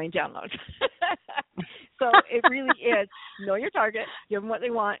have 1 million downloads. So it really is know your target, give them what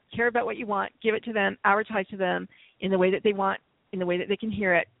they want, care about what you want, give it to them, advertise to them in the way that they want, in the way that they can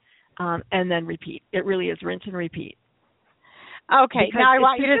hear it, and then repeat. It really is rinse and repeat. Okay, because now I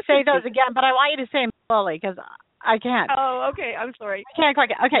want you to say those again, but I want you to say them slowly because I can't. Oh, okay. I'm sorry. I can't quite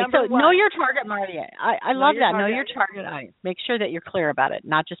get. Okay, so know your target, Marty. I love that. Know your target audience. Make sure that you're clear about it,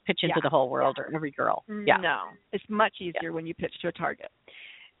 not just pitch into the whole world or every girl. Yeah. No, it's much easier when you pitch to a target.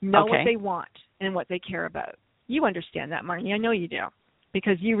 Know what they want and what they care about. You understand that, Marnie. I know you do,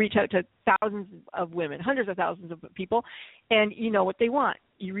 because you reach out to thousands of women, hundreds of thousands of people, and you know what they want.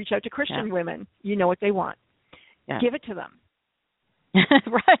 You reach out to Christian women. You know what they want. Give it to them.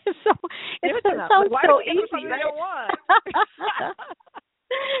 Right. So it sounds so easy. They don't want.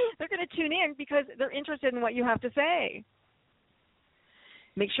 They're going to tune in because they're interested in what you have to say.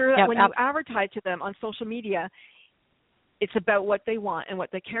 Make sure that when you advertise to them on social media, it's about what they want and what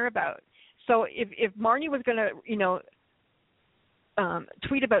they care about. So if Marnie was going to,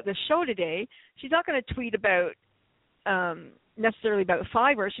 tweet about this show today, she's not going to tweet about necessarily about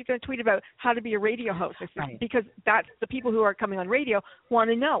Fiverr. She's going to tweet about how to be a radio host, because that's the people who are coming on radio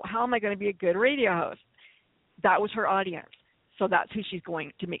want to know, how am I going to be a good radio host? That was her audience. So that's who she's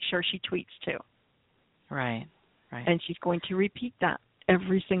going to make sure she tweets to. Right. And she's going to repeat that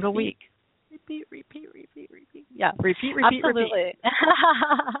every single week. Repeat. Yeah. Repeat. Absolutely.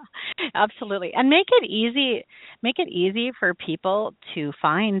 Absolutely. And make it easy for people to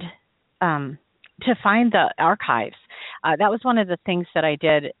find the archives. That was one of the things that I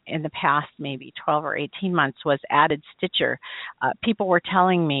did in the past maybe 12 or 18 months was added Stitcher. People were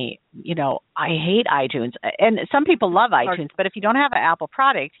telling me, I hate iTunes. And some people love iTunes, but if you don't have an Apple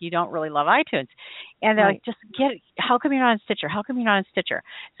product, you don't really love iTunes. And they're like, how come you're not on Stitcher? How come you're not on Stitcher?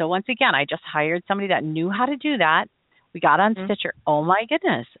 So once again, I just hired somebody that knew how to do that. We got on Stitcher. Oh, my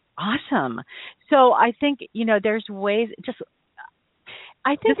goodness. Awesome. So I think, there's ways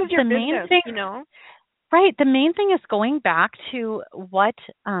I think this is the main thing, right? The main thing is going back to what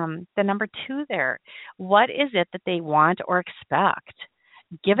the number 2 there. What is it that they want or expect?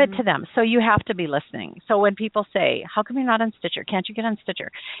 Give it to them. So you have to be listening. So when people say, "How come you're not on Stitcher? Can't you get on Stitcher?"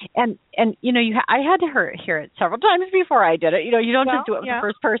 And you know, I had to hear it several times before I did it. You know, you don't just do it with the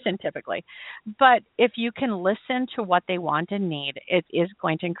first person typically. But if you can listen to what they want and need, it is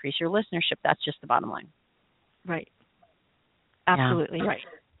going to increase your listenership. That's just the bottom line. Right. Absolutely right.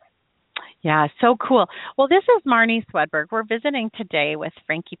 Yeah, so cool. Well, this is Marnie Swedberg. We're visiting today with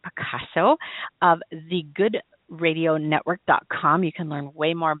Frankie Picasso of thegoodradionetwork.com. You can learn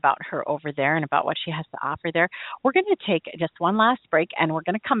way more about her over there and about what she has to offer there. We're going to take just one last break, and we're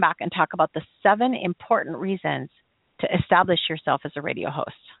going to come back and talk about the 7 important reasons to establish yourself as a radio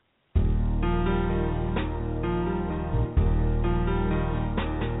host.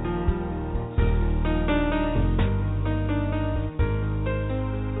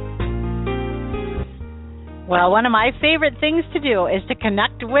 Well, one of my favorite things to do is to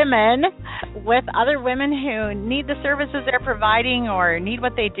connect women with other women who need the services they're providing or need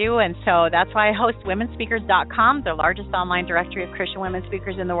what they do. And so that's why I host womenspeakers.com, the largest online directory of Christian women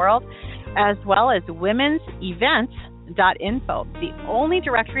speakers in the world, as well as womensevents.info, the only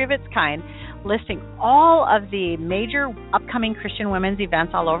directory of its kind listing all of the major upcoming Christian women's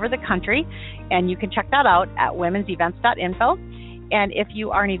events all over the country. And you can check that out at womensevents.info. And if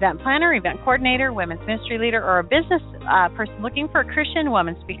you are an event planner, event coordinator, women's ministry leader, or a business person looking for a Christian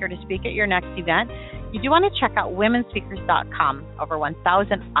woman speaker to speak at your next event, you do want to check out womenspeakers.com. Over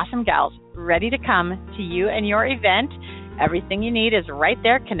 1,000 awesome gals ready to come to you and your event. Everything you need is right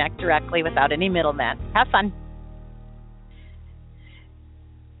there. Connect directly without any middleman. Have fun.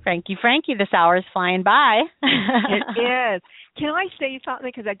 Frankie, this hour is flying by. It is. Can I say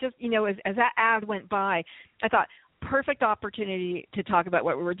something? Because I just, as that ad went by, I thought, perfect opportunity to talk about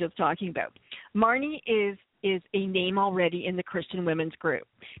what we were just talking about. Marnie is a name already in the Christian women's group.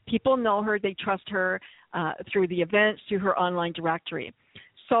 People know her, they trust her through the events, through her online directory.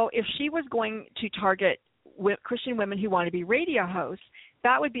 So if she was going to target Christian women who want to be radio hosts,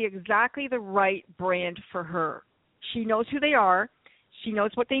 that would be exactly the right brand for her. She knows who they are, she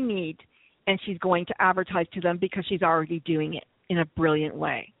knows what they need, and she's going to advertise to them because she's already doing it in a brilliant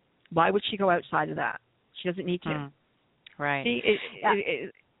way. Why would she go outside of that? She doesn't need to. Right. See,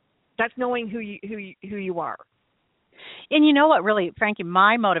 that's knowing who you are. And you know what, really, Frankie,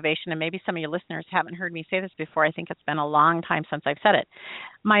 my motivation, and maybe some of your listeners haven't heard me say this before, I think it's been a long time since I've said it.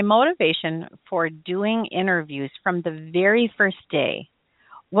 My motivation for doing interviews from the very first day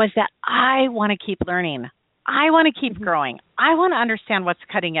was that I want to keep learning. I want to keep growing. I want to understand what's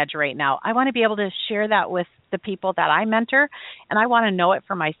cutting edge right now. I want to be able to share that with the people that I mentor, and I want to know it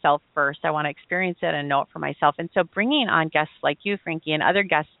for myself first. I want to experience it and know it for myself. And so bringing on guests like you, Frankie, and other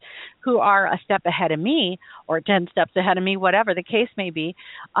guests who are a step ahead of me or 10 steps ahead of me, whatever the case may be,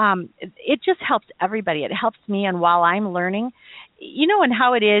 it just helps everybody. It helps me, and while I'm learning, and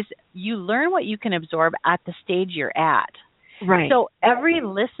how it is, you learn what you can absorb at the stage you're at. Right. So every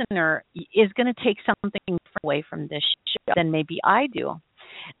listener is going to take something away from this show than maybe I do.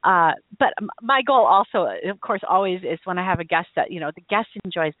 But my goal also, of course, always is when I have a guest that, the guest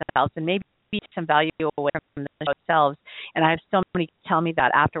enjoys themselves and maybe some value away from themselves. And I have so many tell me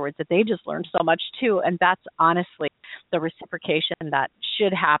that afterwards, that they just learned so much too. And that's honestly the reciprocation that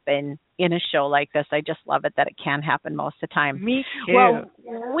should happen in a show like this. I just love it that it can happen most of the time. Me too. Well,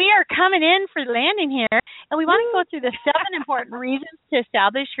 we are coming in for landing here, and we want to go through the 7 important reasons to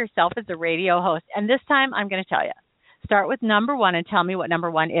establish yourself as a radio host. And this time I'm going to tell you. Start with number 1 and tell me what number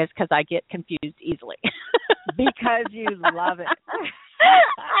 1 is, because I get confused easily. Because you love it.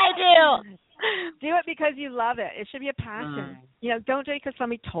 I do. Do it because you love it. It should be a passion. Don't do it because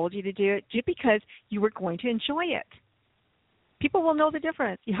somebody told you to do it. Do it because you were going to enjoy it. People will know the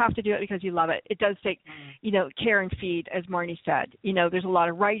difference. You have to do it because you love it. It does take, care and feed, as Marnie said. There's a lot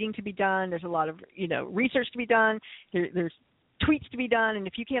of writing to be done. There's a lot of, research to be done. There's tweets to be done. And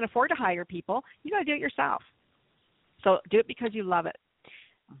if you can't afford to hire people, you got to do it yourself. So do it because you love it.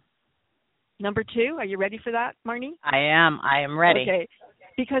 Number 2, are you ready for that, Marnie? I am ready. Okay.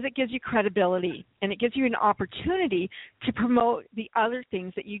 Because it gives you credibility, and it gives you an opportunity to promote the other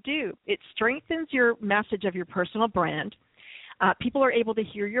things that you do. It strengthens your message of your personal brand. People are able to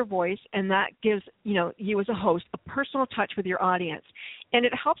hear your voice, and that gives you as a host a personal touch with your audience. And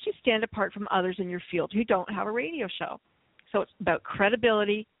it helps you stand apart from others in your field who don't have a radio show. So it's about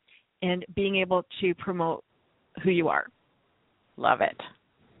credibility and being able to promote who you are. Love it.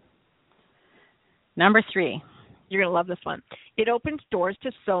 Number 3. You're going to love this one. It opens doors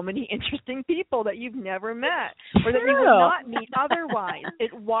to so many interesting people that you've never met or that you would not meet otherwise.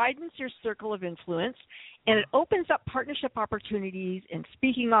 It widens your circle of influence, and it opens up partnership opportunities and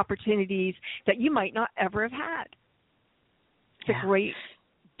speaking opportunities that you might not ever have had. It's a great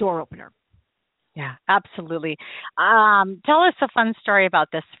door opener. Yeah, absolutely. Tell us a fun story about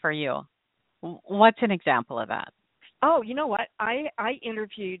this for you. What's an example of that? Oh, you know what? I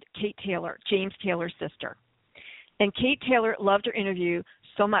interviewed Kate Taylor, James Taylor's sister. And Kate Taylor loved her interview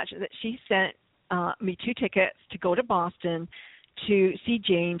so much that she sent me 2 tickets to go to Boston to see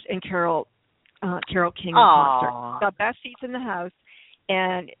James and Carole King in concert. The best seats in the house.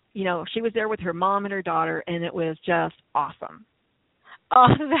 And, you know, she was there with her mom and her daughter, and it was just awesome. Oh,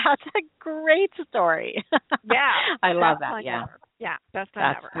 that's a great story. Yeah. I love that. Yeah. Ever. Yeah, best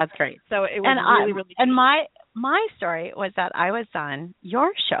time ever. That's great. So it was really and cool. my story was that I was on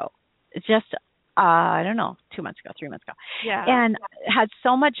your show just I don't know, 3 months ago. Yeah. And had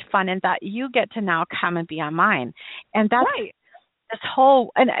so much fun, and that you get to now come and be on mine. And that's right. This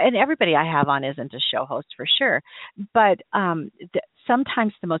whole, and everybody I have on isn't a show host for sure, but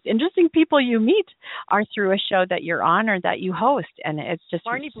sometimes the most interesting people you meet are through a show that you're on or that you host, and it's just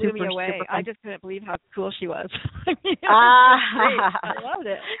Marnie super, blew me away. super fun. I just couldn't believe how cool she was. I loved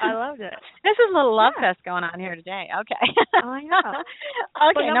it. This is a little love fest going on here today. Okay. Oh, yeah.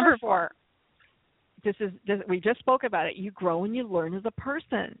 Okay, number 4. We just spoke about it. You grow and you learn as a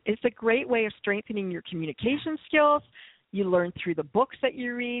person. It's a great way of strengthening your communication skills. You learn through the books that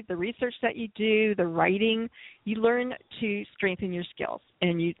you read, the research that you do, the writing. You learn to strengthen your skills,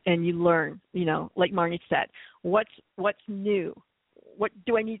 and you learn, you know, like Marnie said, what's new? What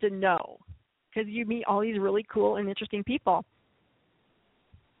do I need to know? Because you meet all these really cool and interesting people.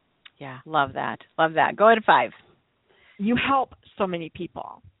 Yeah, love that. Go ahead, 5. You help so many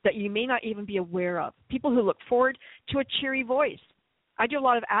people that you may not even be aware of. People who look forward to a cheery voice. I do a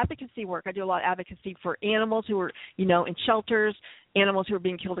lot of advocacy work. I do a lot of advocacy for animals who are, you know, in shelters, animals who are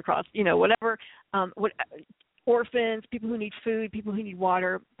being killed across, you know, whatever, orphans, people who need food, people who need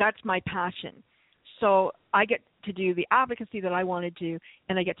water. That's my passion. So I get to do the advocacy that I want to do,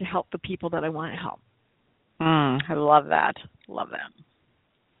 and I get to help the people that I want to help. I love that.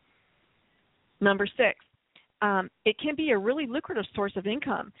 Number 6. It can be a really lucrative source of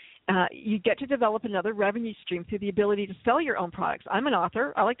income. You get to develop another revenue stream through the ability to sell your own products. I'm an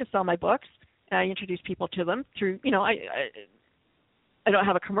author. I like to sell my books. I introduce people to them through, you know, I don't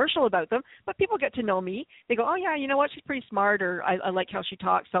have a commercial about them, but people get to know me. They go, oh, yeah, you know what, she's pretty smart, or I like how she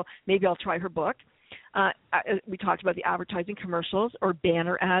talks, so maybe I'll try her book. We talked about the advertising commercials or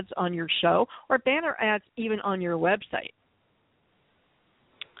banner ads on your show, or banner ads even on your website.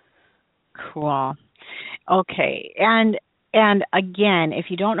 Cool. Okay, and again, if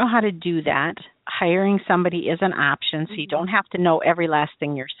you don't know how to do that, hiring somebody is an option, so you don't have to know every last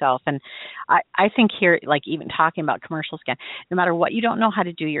thing yourself. And I think here, like even talking about commercials again, no matter what you don't know how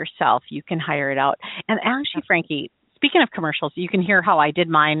to do yourself, you can hire it out. And actually, Frankie, speaking of commercials, you can hear how I did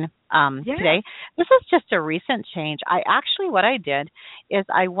mine today. This is just a recent change. What I did is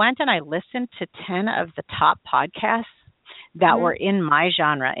I went and I listened to 10 of the top podcasts that were in my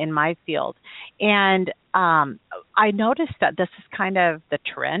genre, in my field. And I noticed that this is kind of the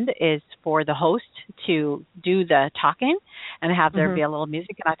trend, is for the host to do the talking and have there be a little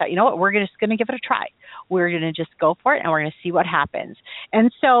music. And I thought, you know what, we're just going to give it a try. We're going to just go for it, and we're going to see what happens.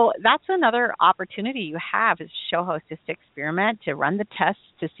 And so that's another opportunity you have as show host, is to experiment, to run the tests,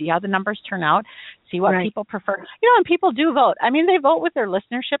 to see how the numbers turn out, see what people prefer. You know, and people do vote. I mean, they vote with their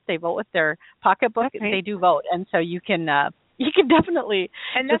listenership. They vote with their pocketbook. Right. They do vote. And so you can definitely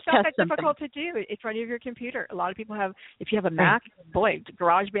and that's not that difficult to do in front of your computer. A lot of people have, if you have a Mac, boy,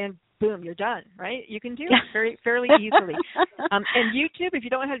 GarageBand, boom, you're done, right? You can do it fairly easily. And YouTube, if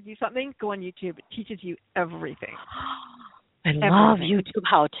you don't know how to do something, go on YouTube. It teaches you everything. I love YouTube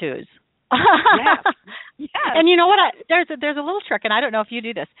how-tos. Yes. And you know what? There's a little trick, and I don't know if you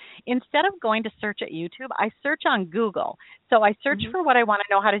do this. Instead of going to search at YouTube, I search on Google. So I search for what I want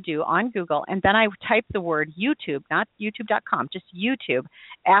to know how to do on Google, and then I type the word YouTube, not YouTube.com, just YouTube,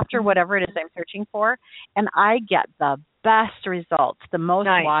 after whatever it is I'm searching for, and I get the best results, the most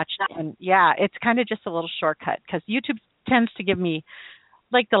watched. And it's kind of just a little shortcut, because YouTube tends to give me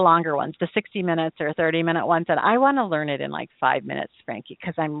like the longer ones, the 60 minutes or 30-minute ones, and I want to learn it in like 5 minutes, Frankie,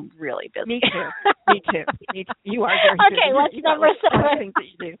 because I'm really busy. Me too. You are very busy. Okay, what's number 7? Things that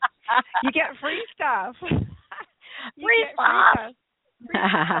you do. You get free stuff. Free stuff.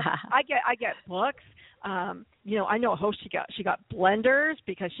 I get books. You know, I know a host. She got blenders,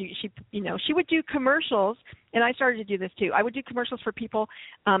 because she would do commercials, and I started to do this too. I would do commercials for people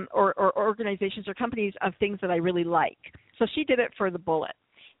or organizations or companies of things that I really like. So she did it for the bullet.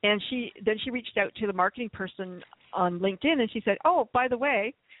 And she reached out to the marketing person on LinkedIn, and she said, oh, by the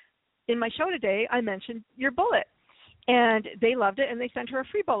way, in my show today, I mentioned your bullet. And they loved it, and they sent her a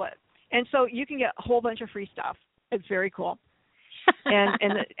free bullet. And so you can get a whole bunch of free stuff. It's very cool.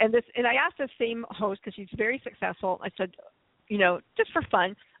 And I asked the same host, because she's very successful. I said, just for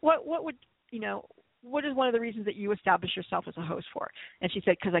fun, what is one of the reasons that you established yourself as a host for? And she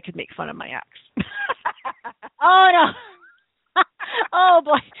said, because I could make fun of my ex. Oh no. Oh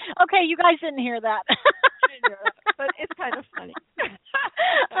boy. Okay, you guys didn't hear that. But it's kind of funny.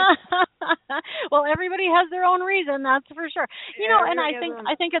 Well, everybody has their own reason, that's for sure. And I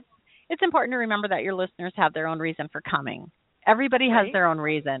think it's important to remember that your listeners have their own reason for coming. Everybody has their own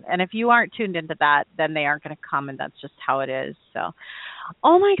reason. And if you aren't tuned into that, then they aren't going to come, and that's just how it is. So,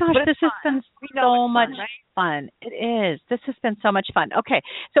 oh my gosh, this has been so much fun. It is. This has been so much fun. Okay,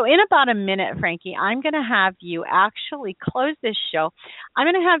 so in about a minute, Frankie, I'm going to have you actually close this show. I'm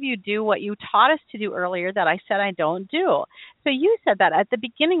going to have you do what you taught us to do earlier that I said I don't do. So you said that at the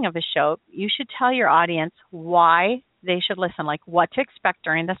beginning of the show, you should tell your audience why they should listen, like what to expect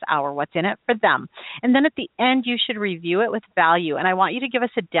during this hour, what's in it for them. And then at the end, you should review it with value. And I want you to give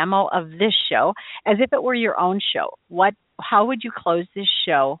us a demo of this show as if it were your own show. How would you close this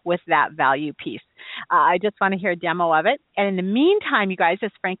show with that value piece? I just want to hear a demo of it. And in the meantime, you guys,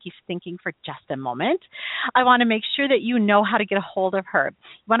 as Frankie's thinking for just a moment, I want to make sure that you know how to get a hold of her.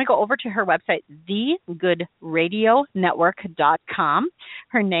 You want to go over to her website, thegoodradionetwork.com.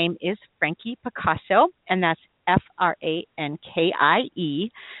 Her name is Frankie Picasso, and that's FranKiePicasso,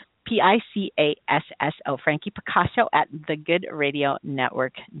 Frankie Picasso at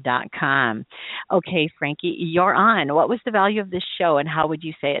thegoodradionetwork.com. Okay, Frankie, you're on. What was the value of this show, and how would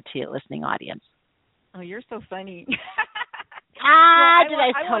you say it to your listening audience? Oh, you're so funny. I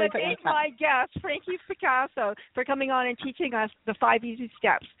want to thank my guest, Frankie Picasso, for coming on and teaching us the 5 easy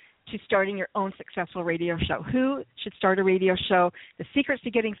steps to starting your own successful radio show. Who should start a radio show? The secrets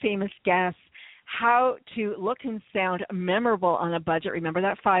to getting famous guests. How to look and sound memorable on a budget. Remember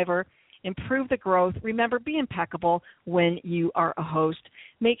that $5. Improve the growth. Remember, be impeccable when you are a host.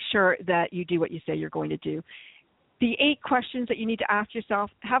 Make sure that you do what you say you're going to do. The 8 questions that you need to ask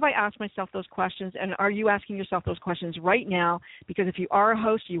yourself, have I asked myself those questions, and are you asking yourself those questions right now? Because if you are a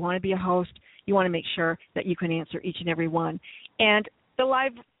host, you want to be a host, you want to make sure that you can answer each and every one. And the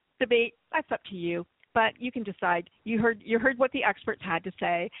live debate, that's up to you. But you can decide. You heard what the experts had to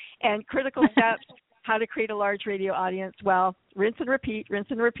say. And critical steps, how to create a large radio audience. Well, rinse and repeat, rinse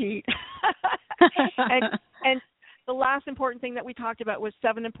and repeat. and the last important thing that we talked about was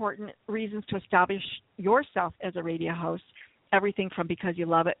 7 important reasons to establish yourself as a radio host. Everything from because you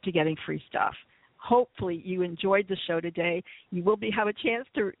love it to getting free stuff. Hopefully you enjoyed the show today. You will have a chance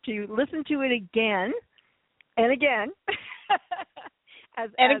to listen to it again and again.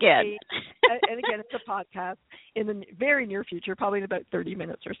 And again, it's a podcast in the very near future, probably in about 30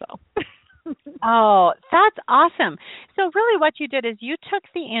 minutes or so. Oh, that's awesome. So really what you did is you took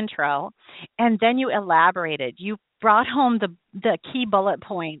the intro and then you elaborated. You brought home the key bullet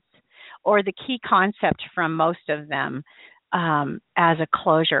points or the key concept from most of them as a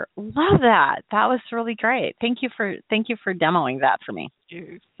closure. Love that. That was really great. Thank you for demoing that for me. Thank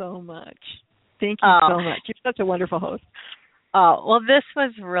you so much. Thank you so much. You're such a wonderful host. Oh, well, this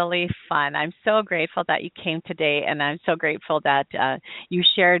was really fun. I'm so grateful that you came today, and I'm so grateful that you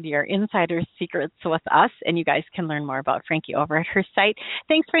shared your insider secrets with us, and you guys can learn more about Frankie over at her site.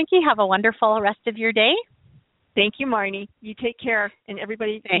 Thanks, Frankie. Have a wonderful rest of your day. Thank you, Marnie. You take care, and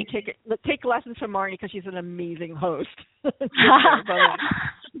everybody take lessons from Marnie because she's an amazing host.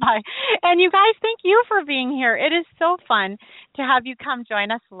 Bye. And you guys, thank you for being here. It is so fun to have you come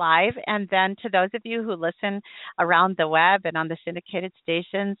join us live. And then to those of you who listen around the web and on the syndicated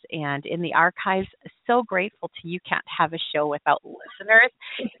stations and in the archives, so grateful to you. Can't have a show without listeners.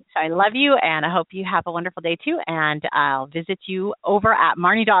 So I love you, and I hope you have a wonderful day too. And I'll visit you over at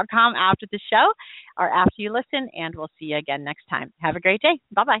Marnie.com after the show or after you listen, and we'll see you again next time. Have a great day.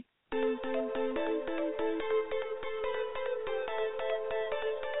 Bye-bye.